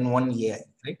 N1 AI,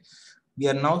 right? We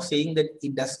are now saying that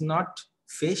it does not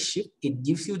phase shift, it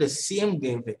gives you the same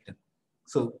wave vector.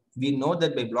 So we know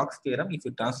that by Bloch's theorem, if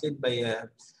you translate by a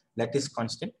lattice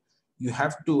constant, you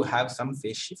have to have some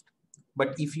phase shift.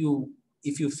 But if you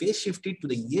phase shift it to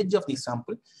the edge of the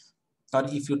sample, or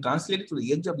if you translate it to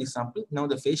the edge of the sample, now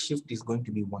the phase shift is going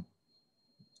to be 1.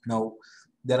 Now,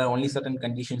 there are only certain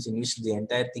conditions in which the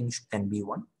entire thing can be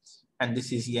 1. And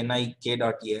this is Ni k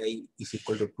dot ai is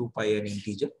equal to 2 pi an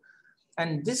integer.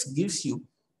 And this gives you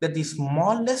that the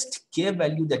smallest k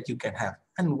value that you can have.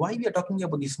 And why we are talking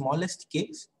about the smallest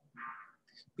k's?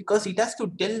 Because it has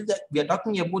to tell that we are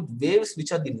talking about waves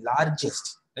which are the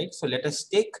largest, right? So let us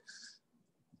take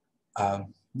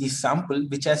the sample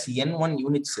which has N1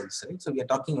 unit cells, right? So we are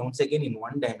talking once again in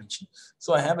one dimension.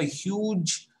 So I have a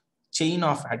huge chain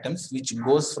of atoms which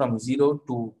goes from 0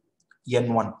 to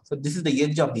N1. So this is the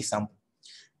edge of the sample.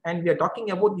 And we are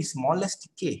talking about the smallest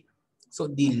k. So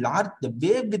the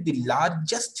wave with the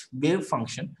largest wave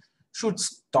function should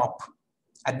stop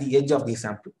at the edge of the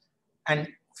sample. And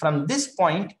from this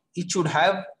point, it should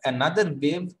have another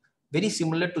wave very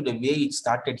similar to the way it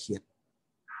started here.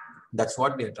 That's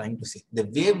what we are trying to say. The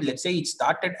wave, let's say it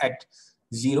started at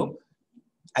 0.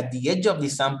 At the edge of the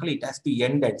sample, it has to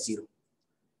end at 0.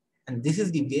 And this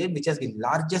is the wave which has the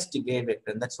largest wave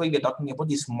vector. And that's why we're talking about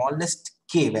the smallest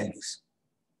k values.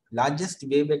 Largest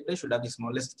wave vector should have the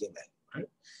smallest k value. Right?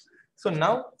 So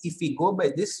now, if we go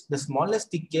by this, the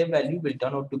smallest k value will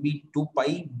turn out to be 2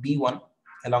 pi b1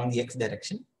 along the x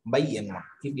direction by n1.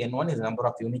 If n1 is the number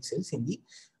of unit cells in the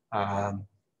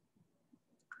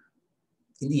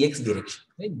x direction,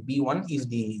 right? B1 is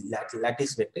the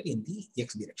lattice vector in the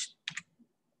x direction.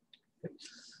 Okay.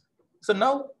 So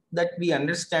now that we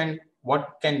understand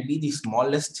what can be the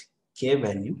smallest k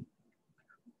value,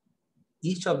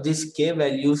 each of these k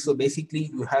values, so basically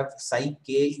you have psi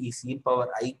k is e power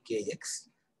I kx.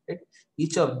 Right?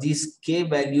 Each of these k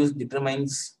values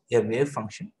determines a wave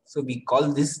function. So we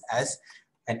call this as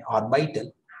an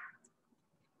orbital,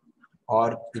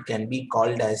 or it can be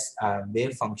called as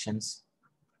wave functions.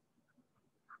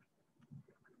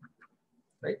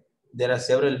 Right? There are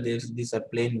several waves. These are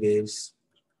plane waves.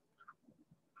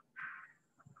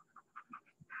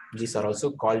 These are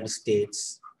also called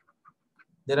states.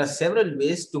 There are several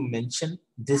ways to mention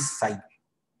this psi.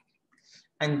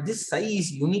 And this psi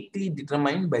is uniquely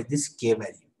determined by this k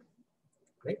value.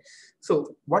 Right?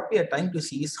 So what we are trying to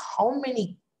see is how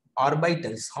many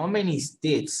orbitals, how many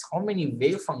states, how many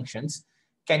wave functions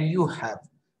can you have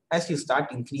as you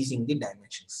start increasing the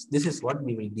dimensions. This is what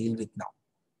we will deal with now.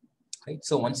 Right?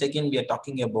 So once again, we are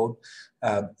talking about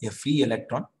a free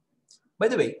electron. By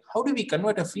the way, how do we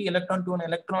convert a free electron to an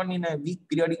electron in a weak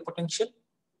periodic potential?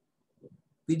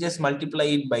 We just multiply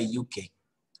it by UK.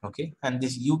 Okay, and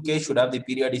this UK should have the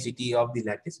periodicity of the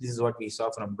lattice. This is what we saw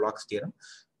from Bloch's theorem.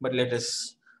 But let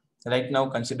us right now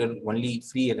consider only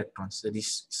free electrons. So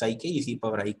this psi k is e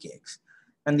power I kx.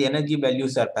 And the energy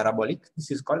values are parabolic.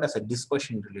 This is called as a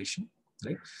dispersion relation.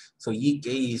 Right? So Ek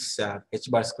is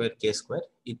h bar square k square.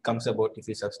 It comes about if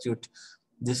you substitute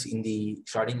this in the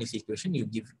Schrödinger's equation,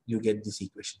 you get these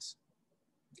equations.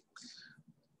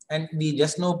 And we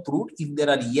just now proved if there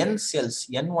are n cells,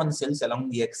 n1 cells along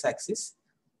the x-axis,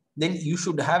 then you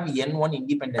should have n1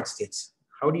 independent states.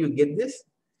 How do you get this?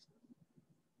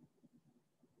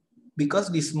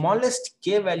 Because the smallest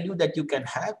k value that you can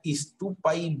have is 2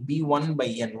 pi b1 by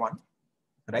n1,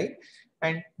 right?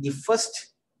 And the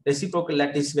first reciprocal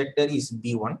lattice vector is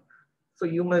b1. So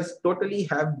you must totally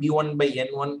have b1 by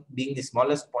n1 being the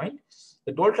smallest point.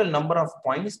 The total number of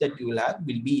points that you will have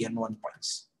will be n1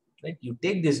 points. Right? You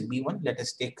take this b1, let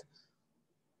us take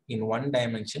in one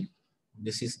dimension.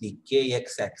 This is the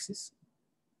kx axis.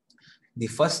 The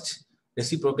first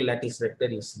reciprocal lattice vector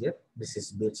is here. This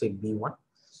is basically b1.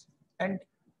 And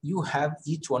you have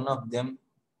each one of them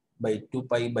by 2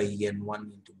 pi by n1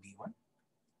 into b1.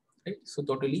 Right? So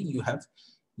totally you have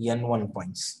n1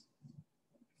 points.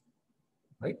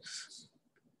 Right?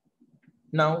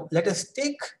 Now let us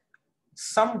take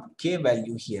some k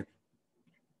value here.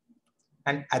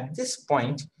 And at this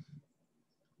point,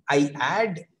 I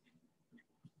add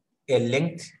a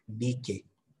length dk.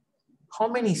 how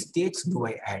many states do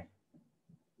I add?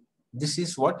 This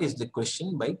is what is the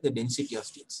question by the density of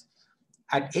states.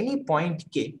 At any point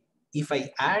k, if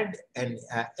I add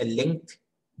a length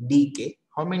dk,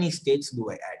 how many states do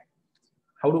I add?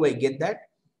 How do I get that?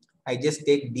 I just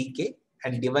take dk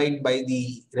and divide by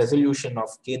the resolution of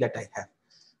k that I have,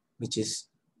 which is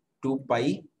 2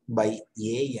 pi by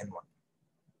a n1.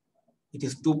 It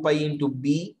is 2 pi into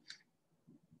b,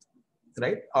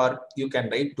 right? Or you can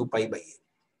write 2 pi by a.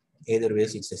 Either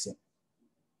ways, it's the same.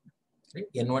 Right?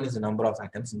 N1 is the number of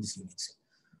atoms in this unit cell.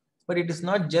 But it is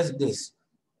not just this.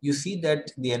 You see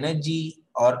that the energy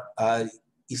or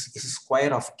is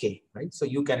square of k, right? So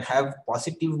you can have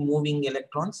positive moving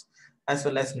electrons as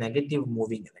well as negative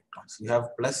moving electrons. You have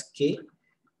plus k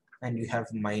and you have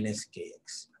minus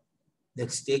kx.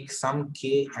 Let's take some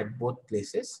k at both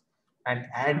places and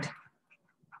add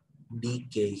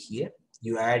dk here.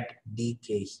 You add dk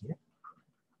here.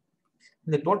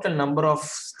 The total number of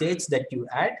states that you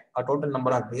add, or total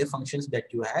number of wave functions that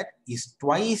you add, is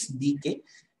twice dk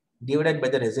divided by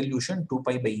the resolution 2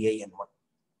 pi by a n1,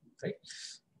 right?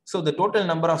 So the total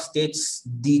number of states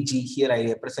dg, here I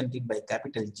represent it by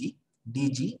capital G,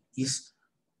 dg is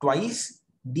twice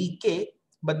dk,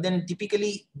 but then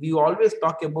typically we always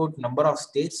talk about number of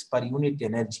states per unit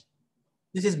energy.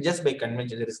 This is just by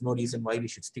convention. There is no reason why we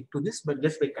should stick to this, but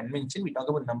just by convention, we talk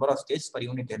about number of states per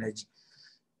unit energy.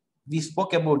 We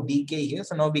spoke about dk here,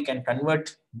 so now we can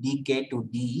convert dk to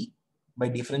de by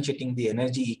differentiating the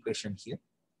energy equation here.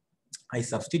 I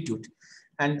substitute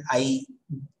and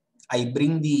I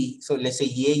bring the, so let's say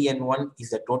a(n1) is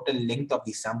the total length of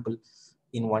the sample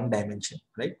in one dimension,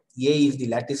 right? A is the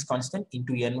lattice constant,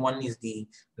 into n1 is the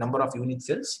number of unit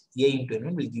cells. A into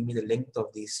n1 will give me the length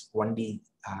of this 1D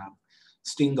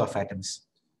string of atoms.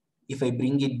 If I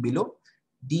bring it below,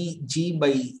 dg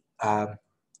by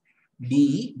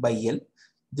dE by L,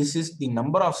 this is the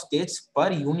number of states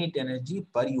per unit energy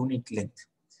per unit length.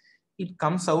 It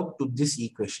comes out to this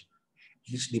equation,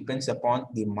 which depends upon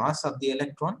the mass of the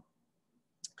electron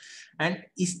and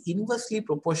is inversely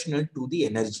proportional to the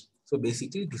energy. So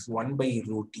basically it is 1 by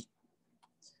root E.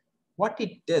 What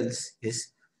it tells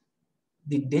is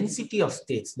the density of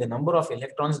states, the number of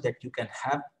electrons that you can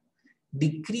have,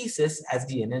 decreases as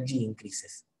the energy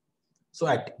increases. So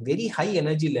at very high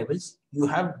energy levels, you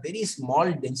have very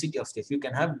small density of states. You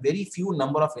can have very few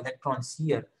number of electrons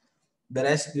here,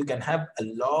 whereas you can have a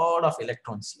lot of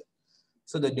electrons here.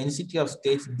 So the density of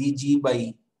states dg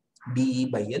by dE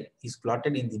by L is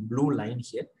plotted in the blue line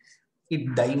here.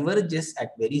 It diverges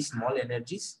at very small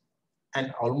energies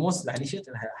and almost vanishes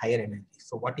at higher energy.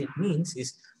 So what it means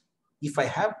is, if I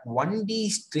have 1D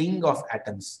string of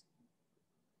atoms,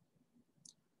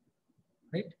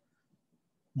 right,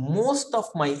 most of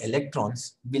my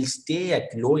electrons will stay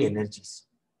at low energies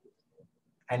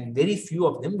and very few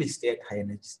of them will stay at high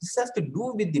energies. This has to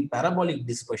do with the parabolic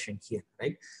dispersion here,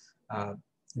 right?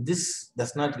 This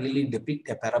does not really depict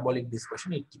a parabolic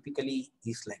dispersion. It typically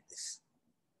is like this.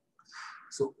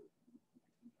 So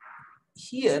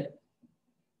here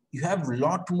you have a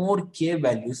lot more k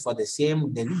values for the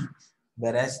same del E,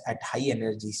 whereas at high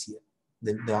energies here,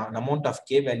 the amount of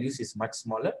k values is much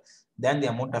smaller than the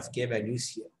amount of k values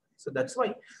here. So that's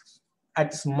why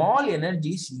at small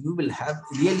energies, you will have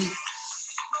really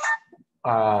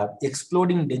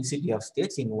exploding density of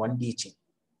states in 1D chain.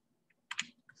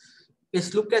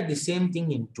 Let's look at the same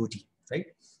thing in 2D, right?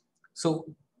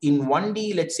 So in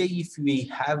 1D, let's say if we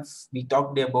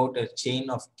talked about a chain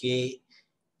of k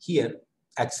here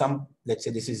at some, let's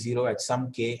say this is 0 at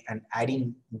some k and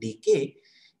adding dk.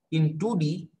 In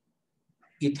 2D,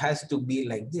 it has to be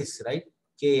like this, right?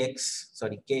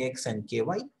 kx and ky.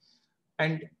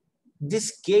 And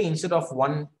this k, instead of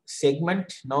one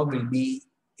segment, now will be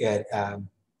a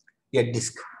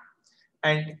disk.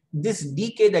 And this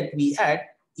dk that we add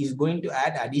is going to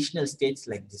add additional states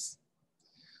like this.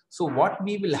 So what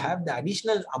we will have, the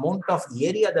additional amount of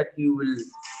area that you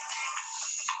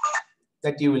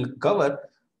will cover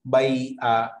by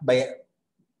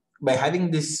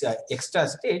having this extra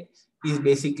state is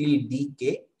basically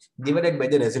dk divided by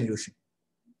the resolution,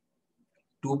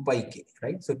 2 pi k,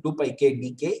 right? So 2 pi k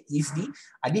dk is the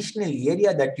additional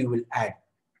area that you will add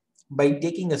by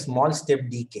taking a small step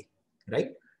dk,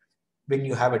 right? When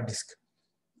you have a disk.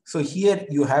 So here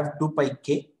you have 2 pi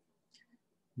k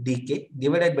dk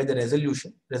divided by the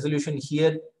resolution. Resolution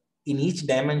here in each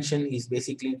dimension is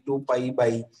basically 2 pi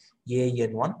by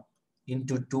a(n1)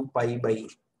 into 2 pi by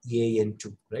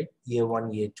a(n2), right?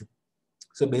 a1, a2.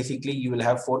 So basically you will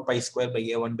have 4 pi square by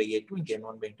a1 by a2 into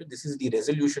n1 by n2. This is the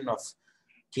resolution of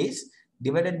case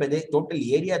divided by the total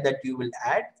area that you will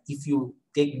add if you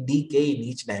take dk in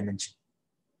each dimension.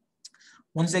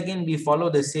 Once again, we follow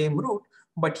the same route,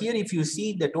 but here if you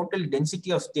see the total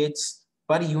density of states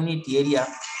per unit area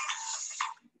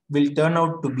will turn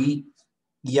out to be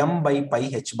m by pi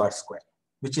h bar square,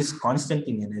 which is constant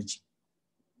in energy.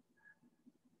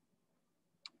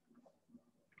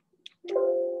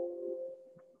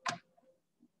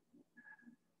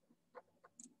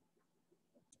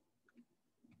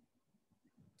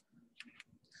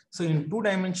 So in 2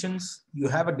 dimensions, you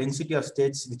have a density of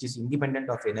states which is independent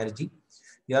of energy.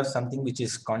 You have something which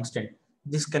is constant.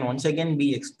 This can once again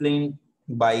be explained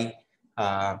by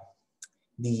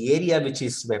the area which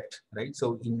is swept, right?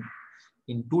 So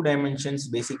in 2 dimensions,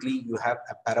 basically you have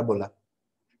a parabola,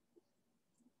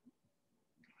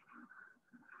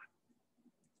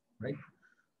 right?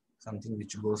 Something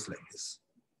which goes like this.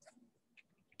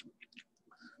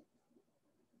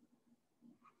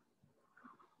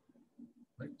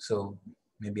 Right? So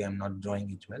maybe I'm not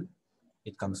drawing it well.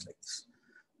 It comes like this.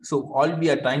 So all we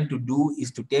are trying to do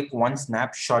is to take one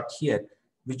snapshot here,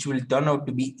 which will turn out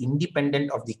to be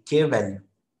independent of the K value,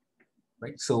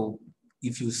 right? So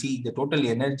if you see the total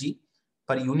energy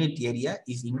per unit area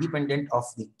is independent of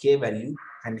the K value,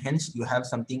 and hence you have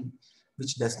something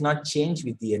which does not change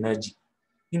with the energy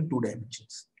in 2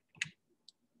 dimensions.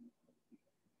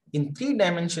 In 3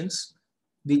 dimensions,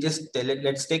 we just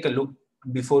let's take a look.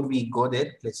 Before we go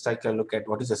there, let's take a look at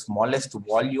what is the smallest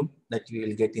volume that we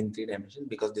will get in 3 dimensions,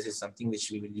 because this is something which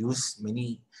we will use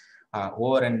many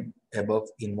over and above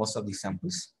in most of the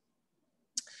samples.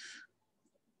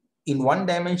 In 1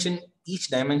 dimension, each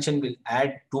dimension will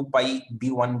add 2 pi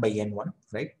b1 by n1,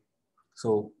 right?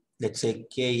 So let's say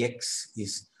kx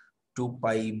is 2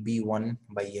 pi b1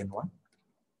 by n1,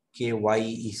 ky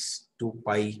is 2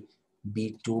 pi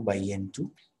b2 by n2,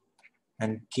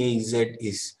 and kz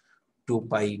is 2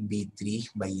 pi b3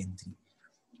 by n3.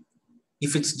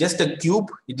 If it's just a cube,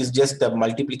 it is just the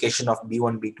multiplication of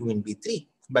b1, b2, and b3.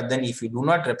 But then if you do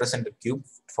not represent a cube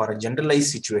for a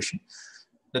generalized situation,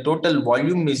 the total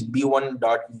volume is b1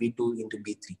 dot b2 into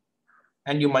b3.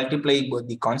 And you multiply both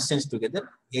the constants together,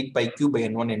 8 pi cube by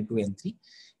n1, n2, n3.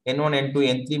 n1, n2,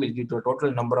 n3 will give you a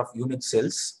total number of unit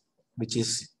cells, which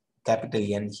is capital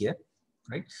N here,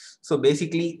 right? So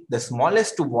basically, the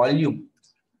smallest volume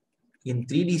in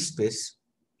 3D space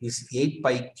is 8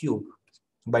 pi cube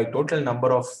by total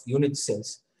number of unit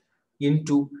cells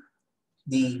into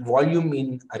the volume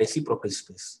in a reciprocal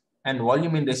space. And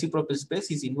volume in reciprocal space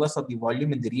is inverse of the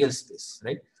volume in the real space,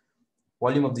 right?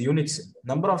 Volume of the unit cell.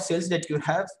 Number of cells that you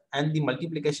have and the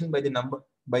multiplication by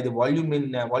the volume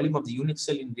in volume of the unit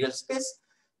cell in real space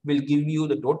will give you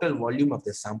the total volume of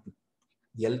the sample,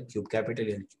 L cube, capital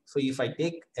L cube. So if I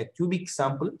take a cubic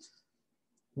sample,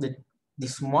 the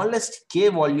smallest K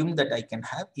volume that I can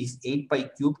have is 8 pi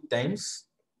cube times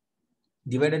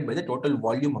divided by the total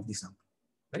volume of the sample,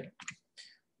 right?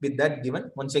 With that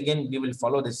given, once again, we will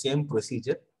follow the same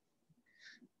procedure.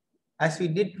 As we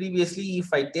did previously,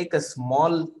 if I take a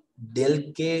small del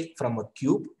K from a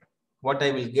cube, what I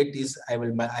will get is I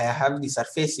have the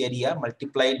surface area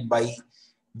multiplied by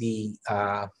the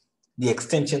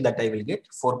extension that I will get,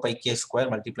 4 pi K square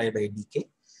multiplied by dk.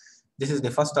 This is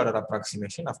the first order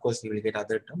approximation. Of course, we will get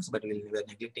other terms, but we are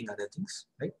neglecting other things,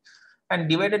 right? And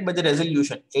divided by the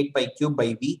resolution, 8 pi cube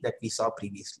by v that we saw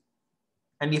previously.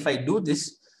 And if I do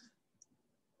this,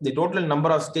 the total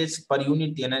number of states per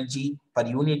unit energy per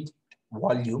unit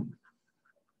volume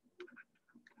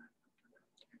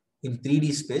in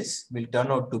 3D space will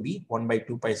turn out to be 1 by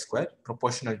 2 pi square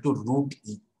proportional to root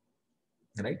E,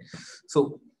 right?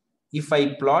 So if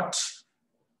I plot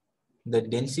the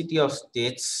density of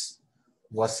states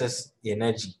versus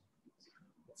energy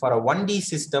for a 1D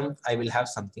system, I will have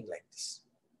something like this,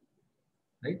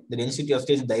 right? The density of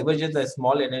states diverges at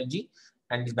small energy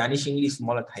and is vanishingly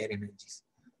small at higher energies.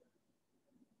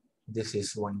 This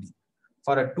is 1D.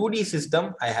 For a 2D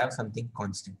system, I have something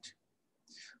constant.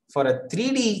 For a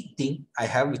 3D thing, I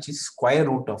have which is square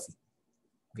root of E,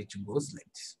 which goes like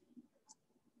this,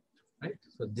 right?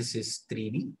 So this is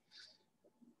 3D,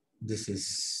 this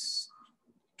is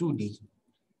 2D,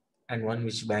 and one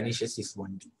which vanishes is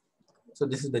 1D. So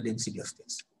this is the density of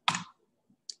states.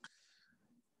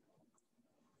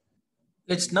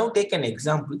 Let's now take an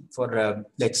example for,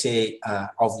 let's say,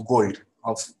 of gold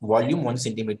of volume 1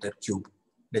 centimeter cube.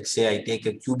 Let's say I take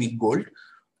a cubic gold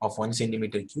of 1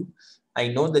 centimeter cube. I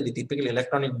know that the typical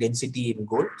electronic density in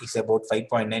gold is about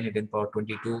 5.9 ×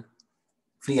 10^22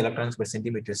 free electrons per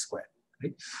centimeter square,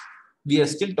 right? We are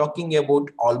still talking about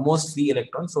almost free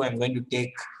electrons, so I'm going to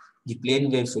take the plane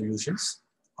wave solutions,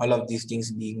 all of these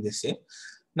things being the same.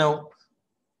 Now,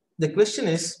 the question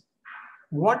is,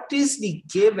 what is the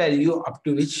K value up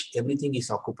to which everything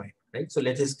is occupied? right? So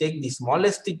let us take the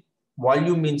smallest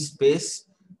volume in space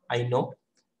I know,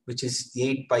 which is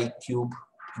 8 pi cube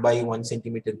by 1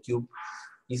 centimeter cube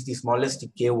is the smallest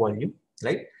K volume,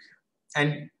 right?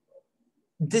 And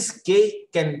this K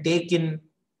can take in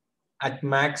at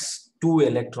max 2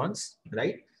 electrons,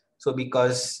 right? So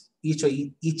because each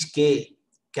K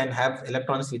can have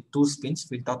electrons with 2 spins,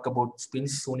 we'll talk about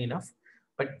spins soon enough,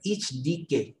 but each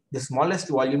dk, the smallest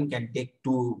volume, can take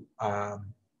 2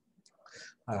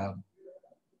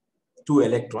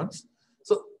 electrons.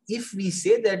 So if we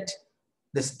say that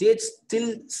the state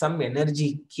still some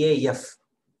energy kf,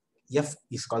 f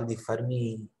is called the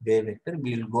Fermi wave vector,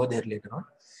 we will go there later on.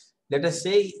 Let us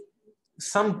say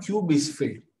some cube is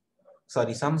filled,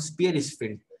 sorry, some sphere is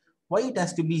filled. Why it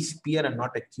has to be sphere and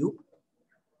not a cube?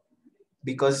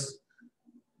 Because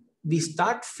we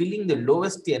start filling the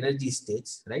lowest energy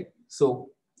states, right? So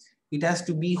it has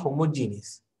to be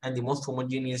homogeneous, and the most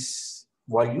homogeneous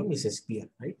volume is a sphere,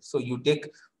 right? So you take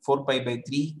 4 pi by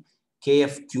 3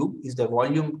 kf cube is the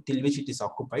volume till which it is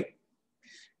occupied,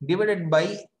 divided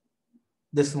by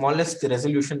the smallest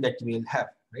resolution that we will have,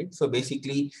 right? So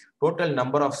basically total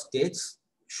number of states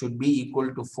should be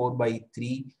equal to 4 by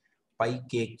 3 pi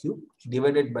k cube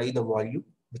divided by the volume,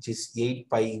 which is 8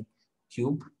 pi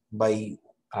cube by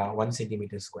 1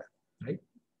 centimeter square, right?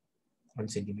 1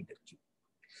 centimeter cube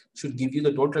should give you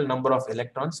the total number of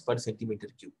electrons per centimeter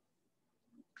cube.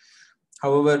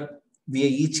 However,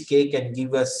 each K can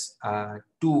give us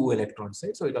 2 electrons,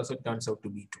 right? So it also turns out to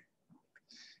be 2.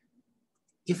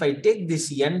 If I take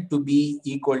this n to be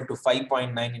equal to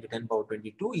 5.9 into 10 power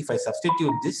 22, if I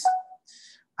substitute this,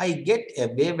 I get a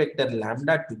wave vector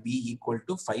lambda to be equal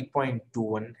to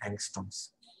 5.21 angstroms.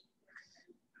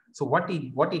 So what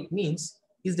it means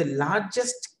is the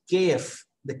largest kf,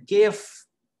 the kf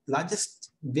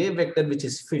largest wave vector which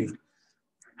is filled,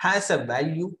 has a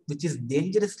value which is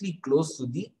dangerously close to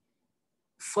the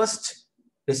first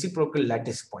reciprocal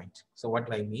lattice point. So what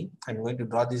do I mean? I'm going to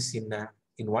draw this in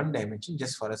one dimension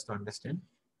just for us to understand.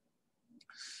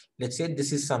 Let's say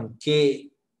this is some k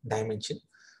dimension,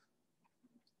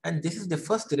 and this is the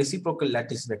first reciprocal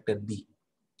lattice vector B.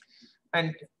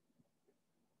 And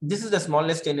this is the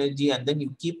smallest energy, and then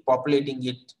you keep populating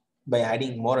it by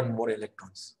adding more and more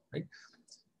electrons, right?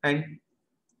 And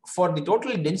for the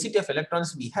total density of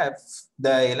electrons we have,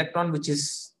 the electron which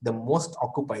is the most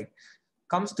occupied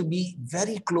comes to be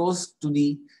very close to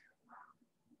the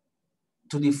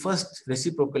first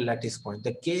reciprocal lattice point.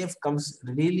 The kf comes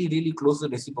really close to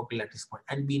the reciprocal lattice point,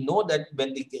 and we know that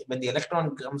when the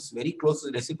electron comes very close to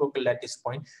the reciprocal lattice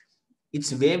point,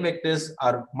 its wave vectors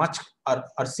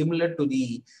are similar to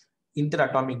the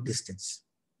interatomic distance,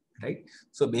 right?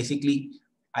 So basically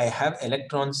I have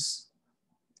electrons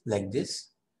like this,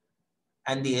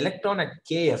 and the electron at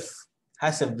kf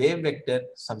has a wave vector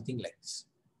something like this,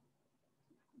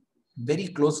 very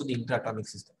close to the interatomic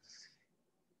system.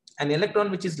 An electron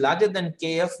which is larger than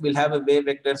kf will have a wave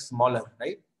vector smaller,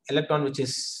 right? Electron which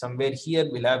is somewhere here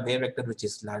will have wave vector which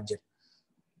is larger.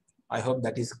 I hope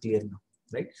that is clear now,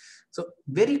 right? So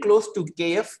very close to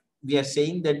kf, we are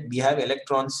saying that we have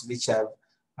electrons which have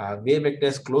wave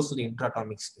vectors close to the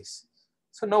interatomic space.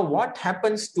 So now what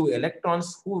happens to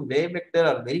electrons whose wave vector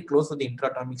are very close to the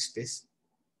interatomic space?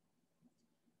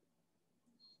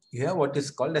 You have what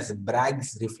is called as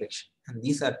Bragg's reflection. And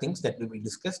these are things that we will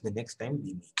discuss the next time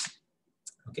we meet.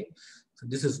 Okay, so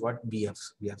this is what we have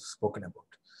spoken about.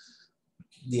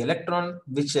 The electron,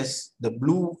 which is the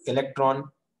blue electron,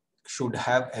 should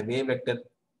have a wave vector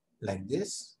like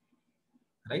this,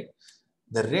 right?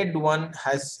 The red one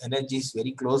has energies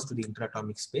very close to the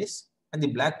interatomic space, and the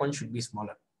black one should be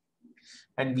smaller.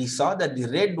 And we saw that the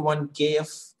red one,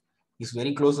 kf, is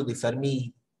very close to the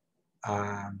Fermi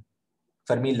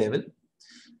level,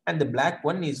 and the black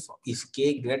one is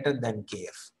k greater than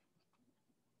kf.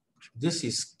 This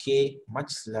is k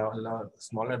much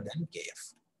smaller than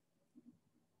kf,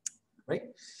 right?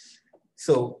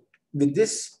 So with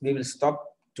this, we will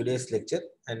stop today's lecture,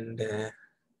 and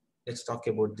let's talk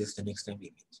about this the next time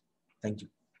we meet. Thank you.